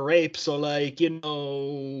 cannibalism, or rape. So, like,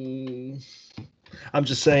 I'm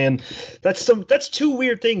just saying that's 2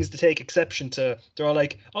 weird things to take exception to. They're all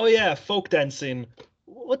like, oh yeah, folk dancing.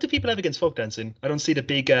 What do people have against folk dancing? I don't see the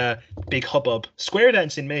big hubbub. Square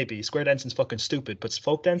dancing, maybe. Square dancing's fucking stupid, but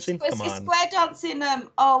folk dancing, come on. Square dancing.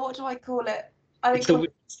 What do I call it?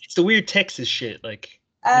 It's the weird Texas shit, like.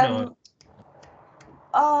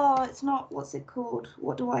 Oh, it's not. What's it called?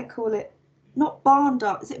 What do I call it? Not barn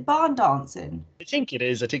dance. Is it barn dancing? I think it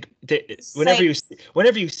is. I think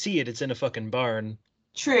whenever you see it, it's in a fucking barn.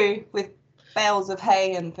 True, with bales of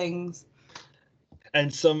hay and things.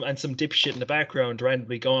 And some dipshit in the background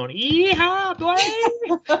randomly going, "Yeehaw, boy!"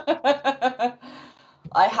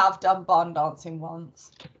 I have done barn dancing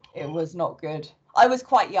once. It was not good. I was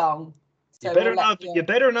quite young. So you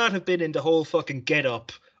better not have been in the whole fucking get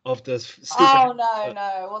up of the stupid. Oh no,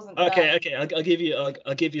 it wasn't. Okay. I'll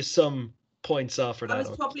give you some points off for that. I was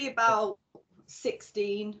probably about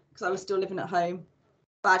 16 because I was still living at home.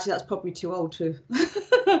 But actually, that's probably too old to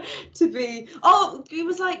to be. Oh, it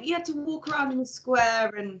was like you had to walk around in a square,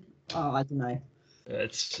 and I don't know.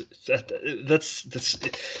 That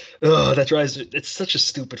drives. It's such a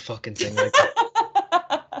stupid fucking thing. Like,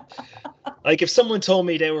 Like, if someone told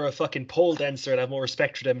me they were a fucking pole dancer, I'd have more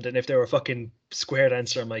respect for them than if they were a fucking square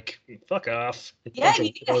dancer. I'm like, fuck off. Yeah, you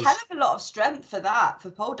need a hell of a lot of strength for that, for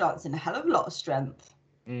pole dancing, a hell of a lot of strength.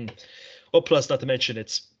 Well, plus, not to mention,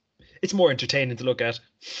 it's more entertaining to look at.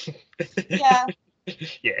 Yeah.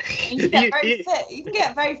 Yeah. You can get very fit. You can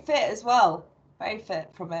get very fit as well. Very fit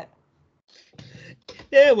from it.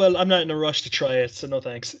 Yeah, well, I'm not in a rush to try it, so no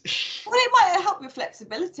thanks. Well, it might help your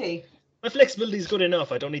flexibility. My flexibility is good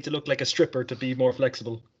enough. I don't need to look like a stripper to be more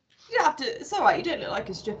flexible. You don't have to. It's all right. You don't look like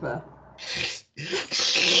a stripper.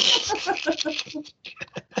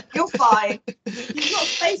 You're fine. You've got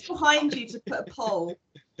space behind you to put a pole.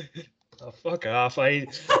 Oh, fuck off!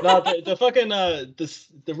 The fucking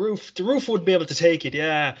the roof wouldn't be able to take it.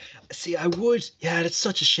 Yeah, see, I would. Yeah, that's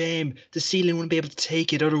such a shame. The ceiling wouldn't be able to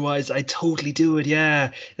take it. Otherwise, I'd totally do it.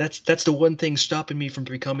 Yeah, that's the one thing stopping me from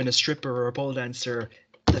becoming a stripper or a pole dancer.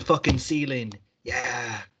 The fucking ceiling.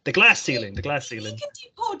 Yeah, the glass ceiling. The glass ceiling. You can do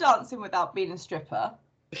pole dancing without being a stripper.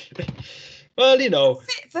 Well, you know,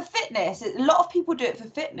 for fitness, a lot of people do it for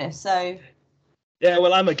fitness. So. Yeah,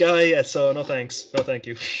 well, I'm a guy, so no thanks. No, thank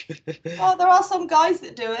you. Well, there are some guys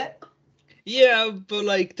that do it. Yeah, but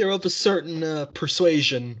like they're of a certain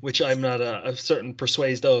persuasion, which I'm not a certain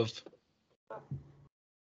persuaded of.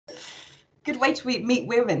 Good way to meet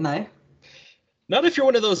women, though. Not if you're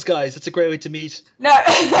one of those guys. That's a great way to meet. No.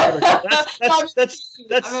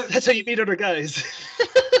 That's how you meet other guys.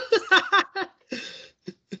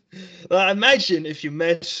 Imagine if you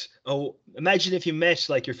met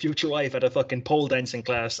like your future wife at a fucking pole dancing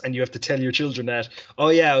class, and you have to tell your children that, oh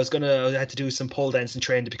yeah, I had to do some pole dancing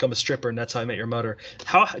training to become a stripper, and that's how I met your mother.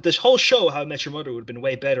 This whole show, How I Met Your Mother, would have been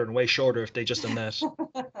way better and way shorter if they just done that.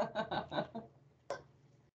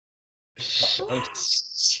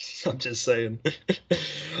 I'm just saying.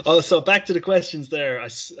 Oh, so back to the questions there.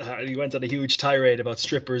 You went on a huge tirade about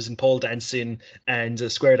strippers and pole dancing and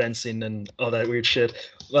square dancing and all that weird shit.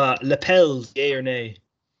 Lapels, yay or nay?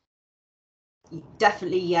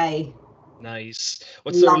 Definitely yay. Nice.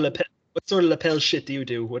 What sort of lapel shit do you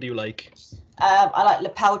do? What do you like? I like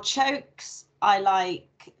lapel chokes. I like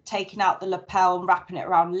taking out the lapel and wrapping it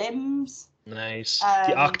around limbs. Nice.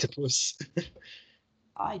 The octopus.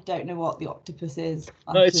 I don't know what the octopus is.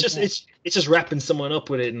 No, it's just wrapping someone up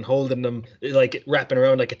with it and holding them, like wrapping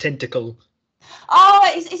around like a tentacle.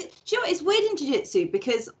 Oh, do you know what? It's weird in jiu-jitsu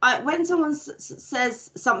because when someone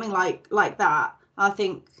says something like that, I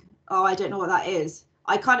think, oh, I don't know what that is.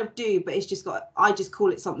 I kind of do, but I just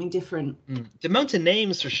call it something different. The amount of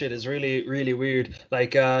names for shit is really, really weird.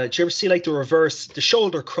 Like, do you ever see like the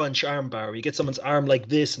shoulder crunch armbar, where you get someone's arm like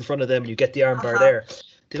this in front of them and you get the armbar there?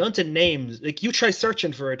 The amount of names, like you try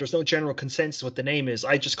searching for it, there's no general consensus what the name is.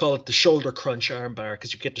 I just call it the shoulder crunch armbar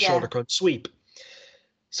because you get the shoulder crunch sweep.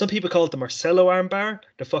 Some people call it the Marcelo armbar,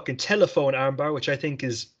 the fucking telephone armbar, which I think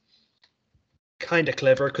is kind of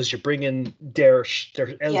clever because you're bringing their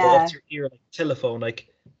elbow up to your ear like a telephone, like,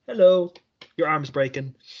 hello, your arm's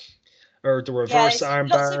breaking. Or the reverse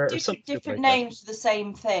armbar. Lots of different names for the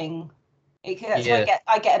same thing. That's why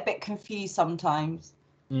I get a bit confused sometimes.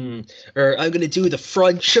 Or I'm going to do the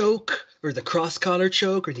front choke, or the cross collar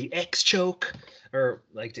choke, or the X choke. Or,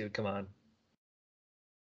 like, dude, come on.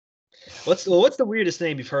 What's the weirdest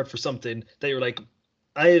name you've heard for something that you're like,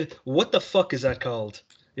 what the fuck is that called?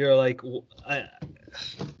 You're like,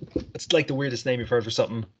 it's like the weirdest name you've heard for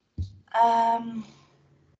something.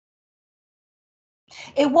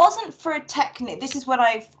 It wasn't for a technique. This is when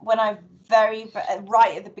I very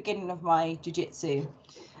right at the beginning of my jiu-jitsu.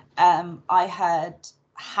 I had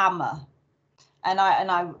hammer, and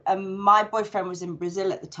my boyfriend was in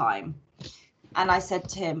Brazil at the time, and I said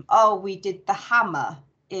to him, "Oh, we did the hammer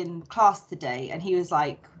in class today," and he was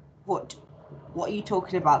like, "What are you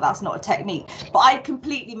talking about? That's not a technique." But I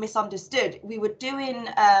completely misunderstood. We were doing,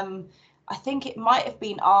 I think it might have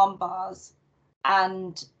been arm bars,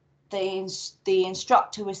 and the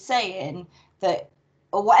instructor was saying that,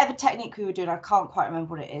 or whatever technique we were doing, I can't quite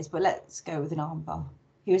remember what it is, but let's go with an arm bar.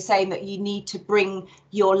 He was saying that you need to bring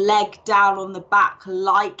your leg down on the back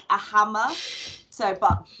like a hammer. So,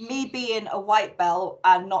 but me being a white belt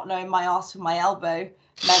and not knowing my ass from my elbow meant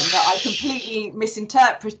that I completely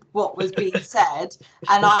misinterpreted what was being said.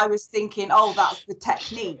 And I was thinking, oh, that's the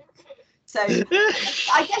technique. So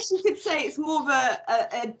I guess you could say it's more of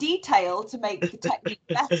a detail to make the technique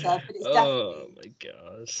better, but it's definitely... Oh, my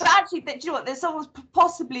gosh. But actually, do you know what? There's someone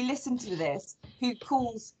possibly listened to this who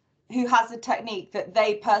has a technique that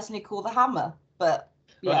they personally call the hammer, but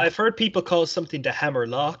yeah. Well, I've heard people call something the hammer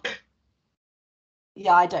lock.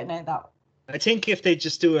 Yeah, I don't know that. I think if they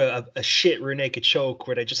just do a shit rear naked choke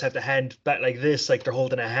where they just have the hand back like this, like they're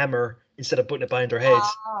holding a hammer instead of putting it behind their head,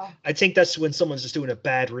 Ah, I think that's when someone's just doing a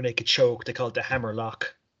bad rear naked choke. They call it the hammer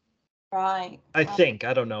lock. right. I think.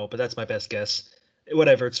 I don't know, but that's my best guess.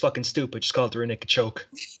 Whatever, it's fucking stupid. Just call it the rear naked choke.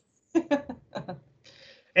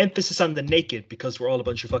 Emphasis on the naked because we're all a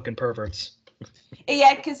bunch of fucking perverts.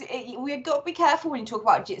 Yeah, because we've got to be careful when you talk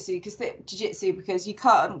about jiu-jitsu because you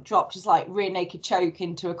can't drop just like rear naked choke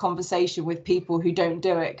into a conversation with people who don't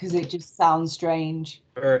do it because it just sounds strange.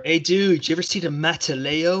 Or, hey dude, you ever see the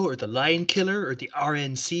Mataleo or the Lion Killer or the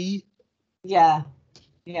RNC? Yeah.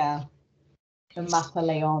 The Mappa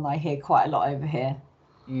Leon I hear quite a lot over here.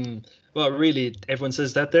 Well, really, everyone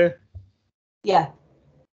says that there? Yeah.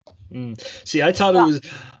 See, I thought it was.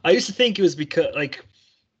 I used to think it was because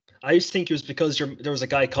there was a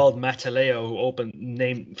guy called Mataleo who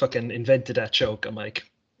fucking invented that joke. I'm like,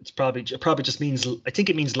 it probably just means. I think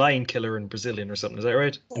it means lion killer in Brazilian or something. Is that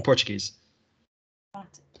right? In Portuguese.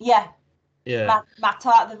 Yeah. Yeah.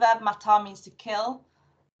 Matar, the verb matar means to kill,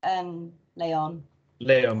 and Leon.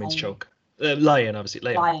 Leo means choke. Lion, obviously.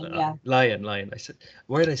 Lion, yeah. Lion. I said,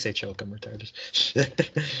 why did I say choke? I'm retarded.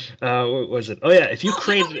 What was it? Oh yeah, if you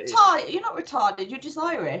created. You're not retarded. You're just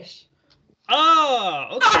Irish. Oh,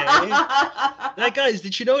 okay. Like, guys,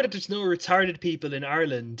 did you know that there's no retarded people in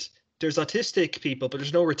Ireland? There's autistic people, but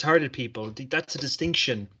there's no retarded people. That's a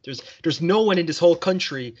distinction. There's no one in this whole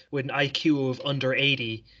country with an IQ of under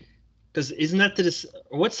 80. Because isn't that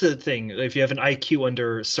what's the thing? If you have an IQ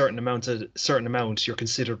under a certain amount, you're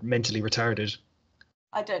considered mentally retarded.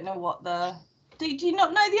 I don't know what the. Do you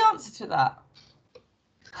not know the answer to that?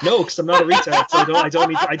 No, because I'm not a retard, so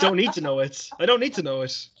I don't need to know it. I don't need to know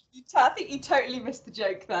it. I think you totally missed the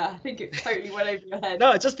joke there. I think it totally went over your head.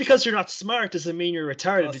 No, just because you're not smart doesn't mean you're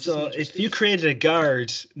retarded. So if you created a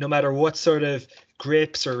guard, no matter what sort of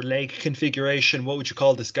grips or leg configuration, what would you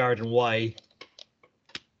call this guard and why?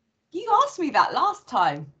 You asked me that last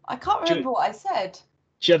time. I can't remember what I said.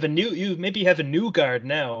 Do you have maybe have a new guard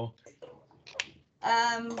now?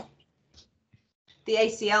 The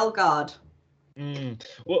ACL guard.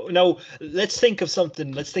 Well, no. Let's think of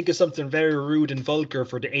something very rude and vulgar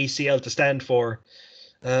for the ACL to stand for.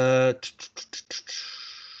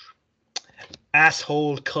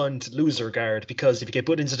 Asshole, cunt, loser guard. Because if you get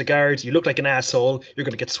put into the guard, you look like an asshole. You're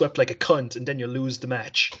gonna get swept like a cunt, and then you lose the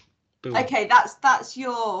match. Boom. Okay, that's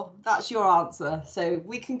your answer. So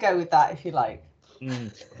we can go with that if you like. Yeah,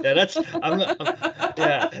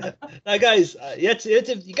 yeah. Now, guys,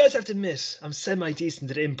 you guys have to admit, I'm semi-decent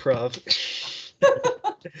at improv.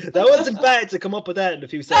 That wasn't bad to come up with that in a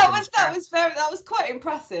few seconds. That was quite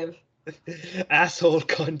impressive. Asshole,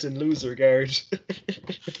 cunt, and loser guard.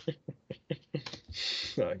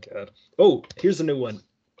 Oh god. Oh, here's a new one.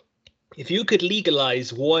 If you could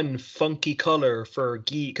legalize one funky color for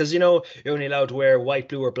gi, because you're only allowed to wear white,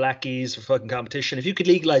 blue, or black gis for fucking competition. If you could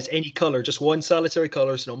legalize any color, just one solitary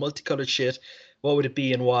color, so no multicolored shit, what would it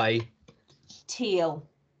be and why? Teal.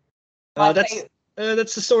 That's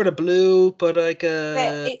the sort of blue, but like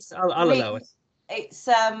I'll allow it. It's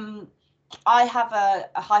I have a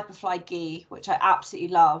Hyperfly gi which I absolutely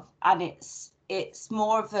love, and it's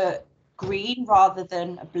more of a green rather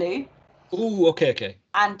than a blue. Ooh, okay.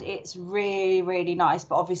 And it's really, really nice,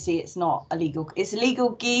 but obviously it's not illegal. It's a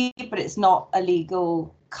legal gi, but it's not a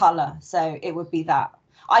legal color, so it would be that.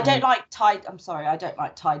 I don't like I'm sorry, I don't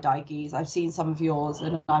like tie-dye gis. I've seen some of yours,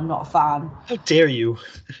 and I'm not a fan. How dare you?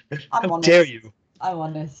 How dare you? I'm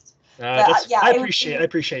honest. I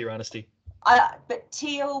appreciate your honesty. But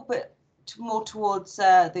teal, but more towards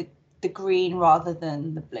the green rather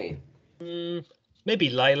than the blue. Maybe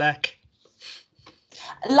lilac.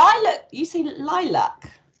 Lilac. You say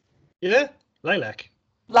lilac? Yeah, lilac.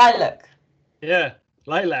 Lilac. Yeah,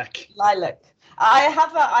 lilac. Lilac. I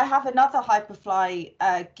have another Hyperfly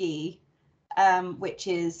gi, which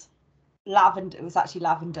is lavender. It was actually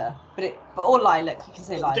lavender, or lilac. You can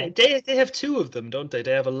say lilac. They have two of them, don't they?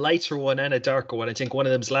 They have a lighter one and a darker one. I think one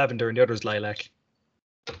of them's lavender and the other's lilac.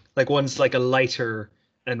 Like one's like a lighter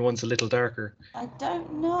and one's a little darker. I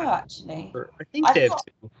don't know actually. I think they have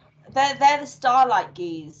two. They're the Starlight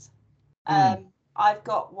gis. I've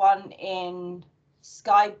got one in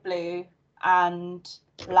sky blue and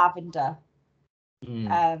lavender.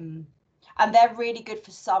 And they're really good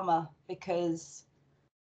for summer because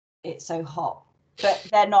it's so hot. But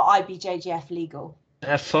they're not IBJJF legal.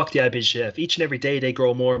 Fuck the IBJJF. Each and every day they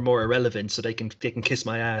grow more and more irrelevant, so they can kiss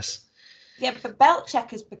my ass. Yeah, but belt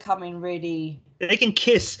check is becoming really. They can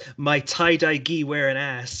kiss my tie-dye gi wearing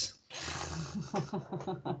ass.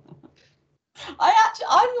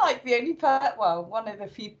 I'm like the only one of the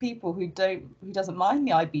few people who doesn't mind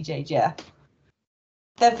the IBJJF.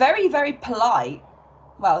 They're very, very polite.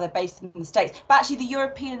 Well, they're based in the States, but actually the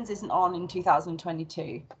Europeans isn't on in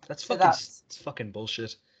 2022. That's So fucking it's fucking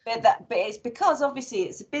bullshit. But it's because obviously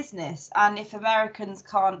it's a business, and if Americans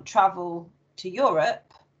can't travel to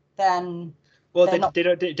Europe, then well,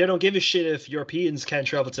 they don't give a shit if Europeans can't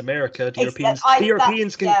travel to America. The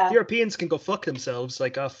Europeans can go fuck themselves.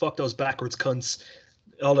 Like, fuck those backwards cunts.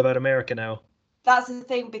 All about America now. That's the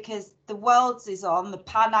thing, because the Worlds is on, the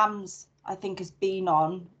Pan Am's I think has been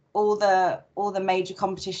on, all the major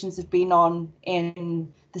competitions have been on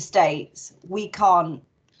in the States. We can't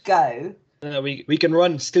go. We can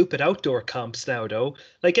run stupid outdoor comps now, though.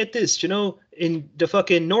 Like, get this, in the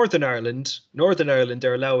fucking Northern Ireland,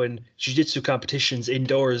 they're allowing jiu-jitsu competitions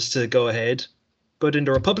indoors to go ahead. But in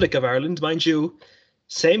the Republic of Ireland, mind you,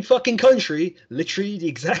 same fucking country, literally the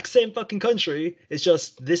exact same fucking country. It's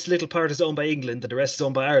just this little part is owned by England and the rest is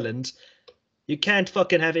owned by Ireland. You can't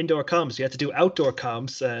fucking have indoor comps. You have to do outdoor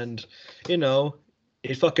comps, and,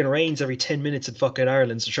 it fucking rains every 10 minutes in fucking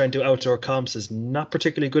Ireland, so trying to do outdoor comps is not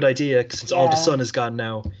particularly a good idea since all the sun is gone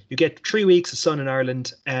now. You get 3 weeks of sun in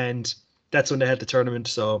Ireland, and that's when they had the tournament,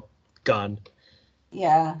 so gone.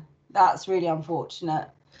 Yeah, that's really unfortunate.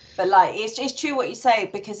 But like, it's true what you say,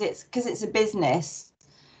 because it's a business,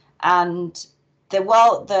 and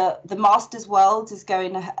the Masters Worlds is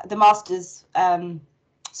going, the Masters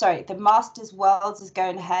Worlds is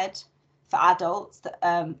going ahead for adults,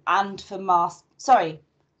 and for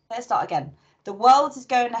let's start again. The Worlds is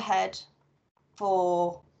going ahead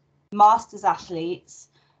for Masters athletes.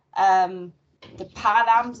 The Pan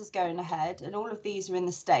Am's is going ahead, and all of these are in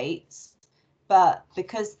the States. But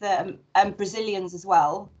because the Brazilians as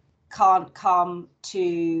well can't come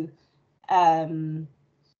to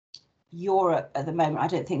Europe at the moment, I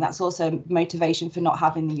don't think that's also motivation for not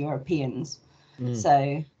having the Europeans.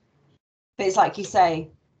 So, but it's like you say,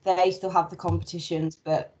 they still have the competitions,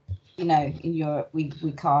 but in Europe we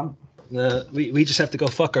can't. We just have to go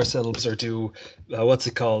fuck ourselves, or do what's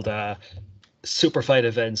it called, super fight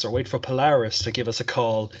events, or wait for Polaris to give us a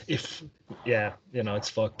call. It's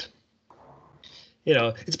fucked.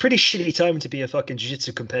 It's a pretty shitty time to be a fucking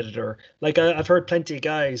jiu-jitsu competitor. Like, I've heard plenty of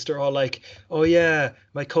guys, they're all like, oh yeah,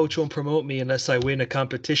 my coach won't promote me unless I win a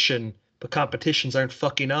competition, but competitions aren't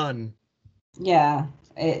fucking on. Yeah,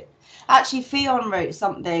 actually Ffion wrote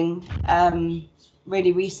something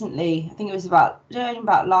really recently, I think it was about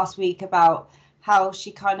last week, about how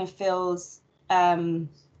she kind of feels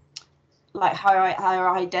like her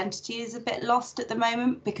identity is a bit lost at the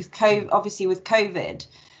moment, because obviously with COVID,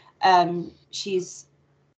 she's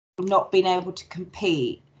not been able to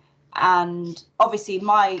compete. And obviously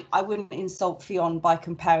I wouldn't insult Ffion by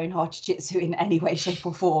comparing her jiu-jitsu in any way, shape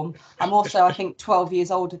or form. I'm also, I think, 12 years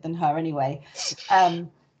older than her anyway.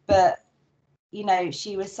 But,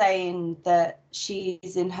 she was saying that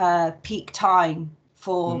she's in her peak time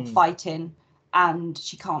for fighting, and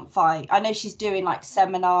she can't fight. I know she's doing like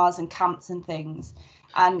seminars and camps and things.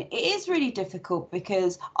 And it is really difficult,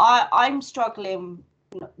 because I'm struggling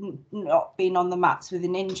not being on the mats with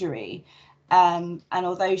an injury. And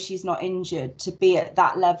although she's not injured, to be at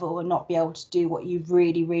that level and not be able to do what you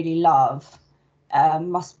really, really love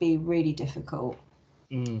must be really difficult.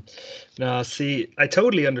 No, see, I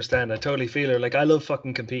totally understand. I totally feel her. Like, I love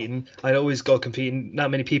fucking competing. I'd always go competing.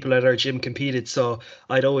 Not many people at our gym competed, so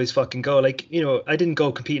I'd always fucking go. Like, I didn't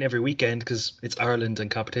go competing every weekend because it's Ireland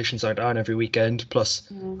and competitions aren't on every weekend.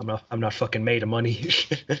 Plus, I'm not fucking made of money.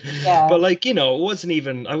 Yeah. But like, it wasn't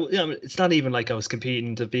even. It's not even like I was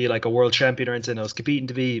competing to be like a world champion or anything. I was competing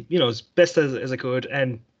to be, as best as I could.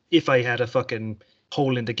 And if I had a fucking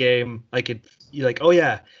hole in the game, I could. You're like, oh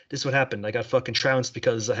yeah, this is what happened. I got fucking trounced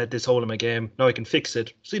because I had this hole in my game. Now I can fix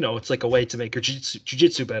it. So, it's like a way to make your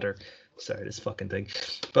jiu-jitsu better. Sorry, this fucking thing.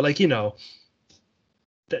 But like,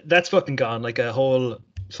 that's fucking gone. Like, a whole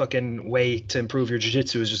fucking way to improve your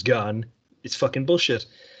jiu-jitsu is just gone. It's fucking bullshit.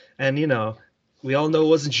 And, we all know it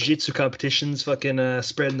wasn't jiu-jitsu competitions fucking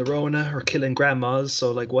spreading the Rona or killing grandmas.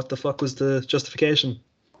 So like, what the fuck was the justification?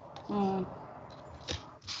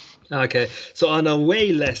 Okay, so on a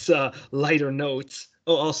way less lighter note,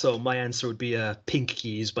 also my answer would be pink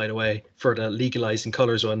keys, by the way, for the legalizing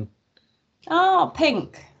colors one. Oh,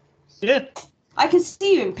 pink. Yeah. I can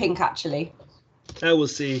see you in pink, actually. I will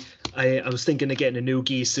see. I was thinking of getting a new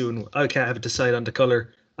gi soon. I can't have it decide on the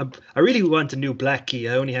color. I really want a new black gi.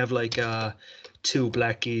 I only have like 2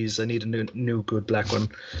 black gis. I need a new good black one.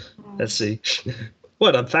 Let's see.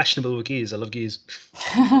 What? I'm fashionable with gis. I love gis.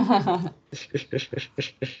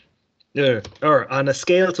 Yeah. Or on a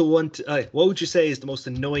scale to one, what would you say is the most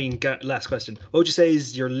annoying last question? What would you say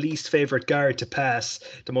is your least favorite guard to pass?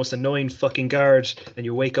 The most annoying fucking guard, and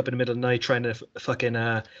you wake up in the middle of the night trying to fucking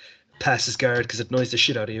pass this guard because it annoys the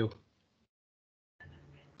shit out of you.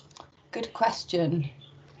 Good question.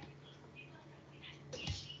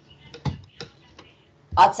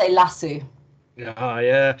 I'd say Lasso.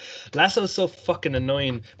 Yeah. Lasso's so fucking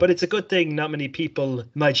annoying, but it's a good thing not many people in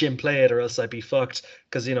my gym play it, or else I'd be fucked.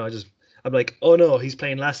 Because I'm like, oh no, he's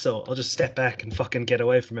playing Lasso. I'll just step back and fucking get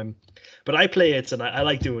away from him. But I play it and I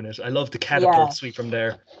like doing it. I love the catapult sweep from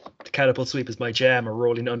there. The catapult sweep is my jam, or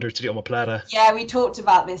rolling under to the omoplata. Yeah, we talked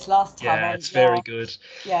about this last time. Yeah, it's very good.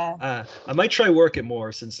 Yeah. I might try work it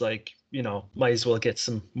more since, like, might as well get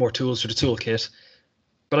some more tools for the toolkit.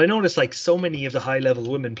 But I noticed like so many of the high level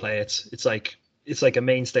women play it. It's like a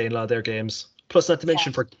mainstay in a lot of their games. Plus, not to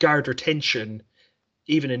mention for guard retention,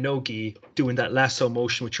 even in no-gi, doing that lasso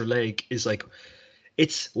motion with your leg is like,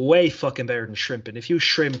 it's way fucking better than shrimping. If you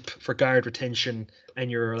shrimp for guard retention and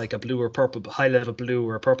you're like a blue or purple, high level blue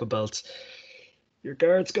or a purple belt, your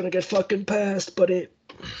guard's gonna get fucking passed.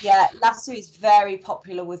 Yeah, Lasso is very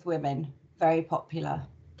popular with women. Very popular.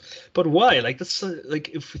 But why? Like, that's like,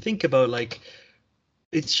 if we think about, like,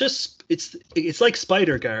 it's like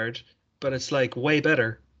Spider Guard, but it's like way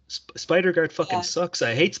better. Spider Guard fucking sucks.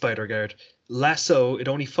 I hate Spider Guard. Lasso, it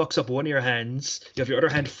only fucks up one of your hands. You have your other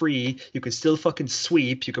hand free. You can still fucking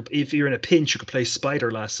sweep. You could, if you're in a pinch, you could play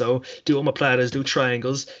Spider Lasso, do omoplatas, do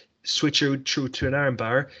triangles, switch through to an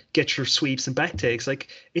armbar, get your sweeps and back takes. Like,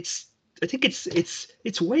 I think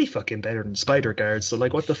it's way fucking better than Spider Guard. So,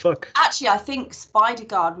 like, what the fuck? Actually, I think Spider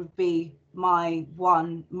Guard would be my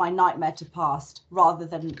nightmare to pass, rather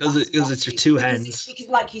than because it's your two hands. Because,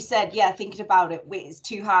 like you said, thinking about it, it's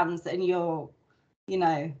two hands, and you're,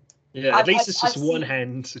 Yeah, at least it's just one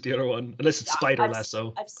hand with the other one, unless it's Spider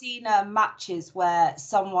Lasso. I've seen matches where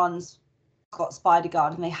someone's got Spider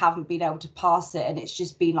Guard and they haven't been able to pass it, and it's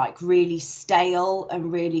just been like really stale and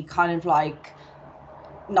really kind of like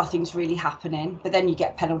nothing's really happening. But then you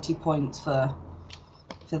get penalty points for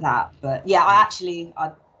that. But yeah,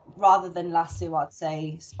 I'd rather than Lasso, I'd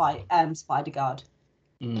say Spider Guard.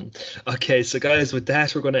 Okay, so guys, with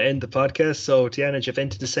that, we're going to end the podcast. So, Tiana, do you have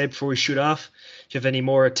anything to say before we shoot off? Do you have any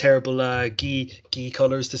more terrible gi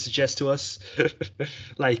colors to suggest to us?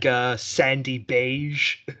 Like sandy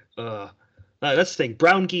beige? That's the thing.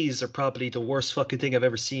 Brown gis are probably the worst fucking thing I've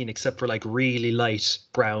ever seen, except for like really light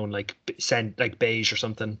brown, like like beige or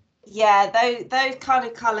something. Yeah, those kind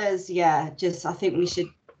of colors. Yeah, just I think we should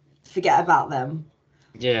forget about them.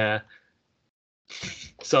 Yeah.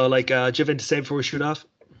 So, like, do you have anything to say before we shoot off?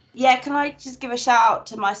 Yeah, can I just give a shout out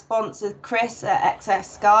to my sponsor, Chris at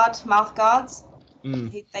XS Guard Mouth Guards?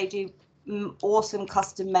 They do awesome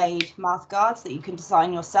custom-made mouth guards that you can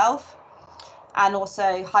design yourself, and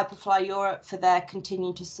also Hyperfly Europe for their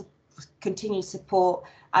continued support.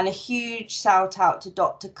 And a huge shout out to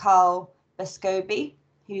Dr. Carl Vescovi,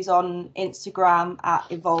 who's on Instagram at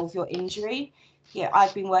Evolve Your Injury. Yeah,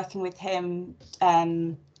 I've been working with him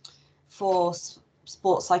for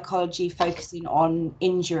sports psychology, focusing on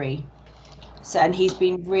injury. So, and he's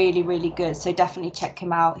been really, really good. So definitely check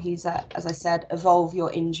him out. He's at, as I said, Evolve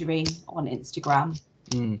Your Injury on Instagram.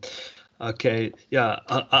 Okay, yeah,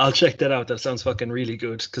 I'll check that out. That sounds fucking really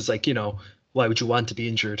good. Because, like, why would you want to be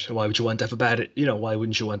injured? Why would you want to have a bad, why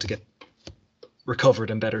wouldn't you want to get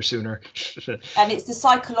recovered and better sooner? And it's the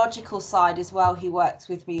psychological side as well he works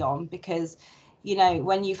with me on, because,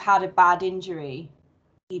 when you've had a bad injury,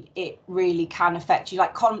 it really can affect you.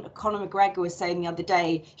 Like Conor McGregor was saying the other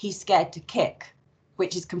day, he's scared to kick,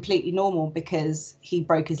 which is completely normal because he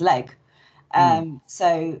broke his leg.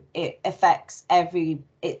 So it affects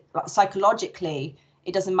psychologically.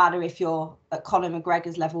 It doesn't matter if you're at Conor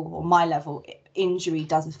McGregor's level or my level, injury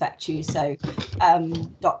does affect you. So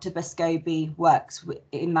Dr. Vescovi works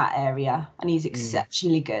in that area, and he's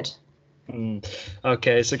exceptionally good.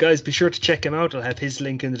 Okay, so guys, be sure to check him out. I'll have his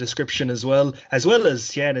link in the description as well as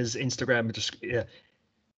Tiana's Instagram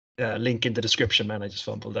link in the description. Man, I just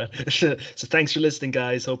fumbled that. So thanks for listening,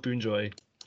 guys. Hope you enjoy.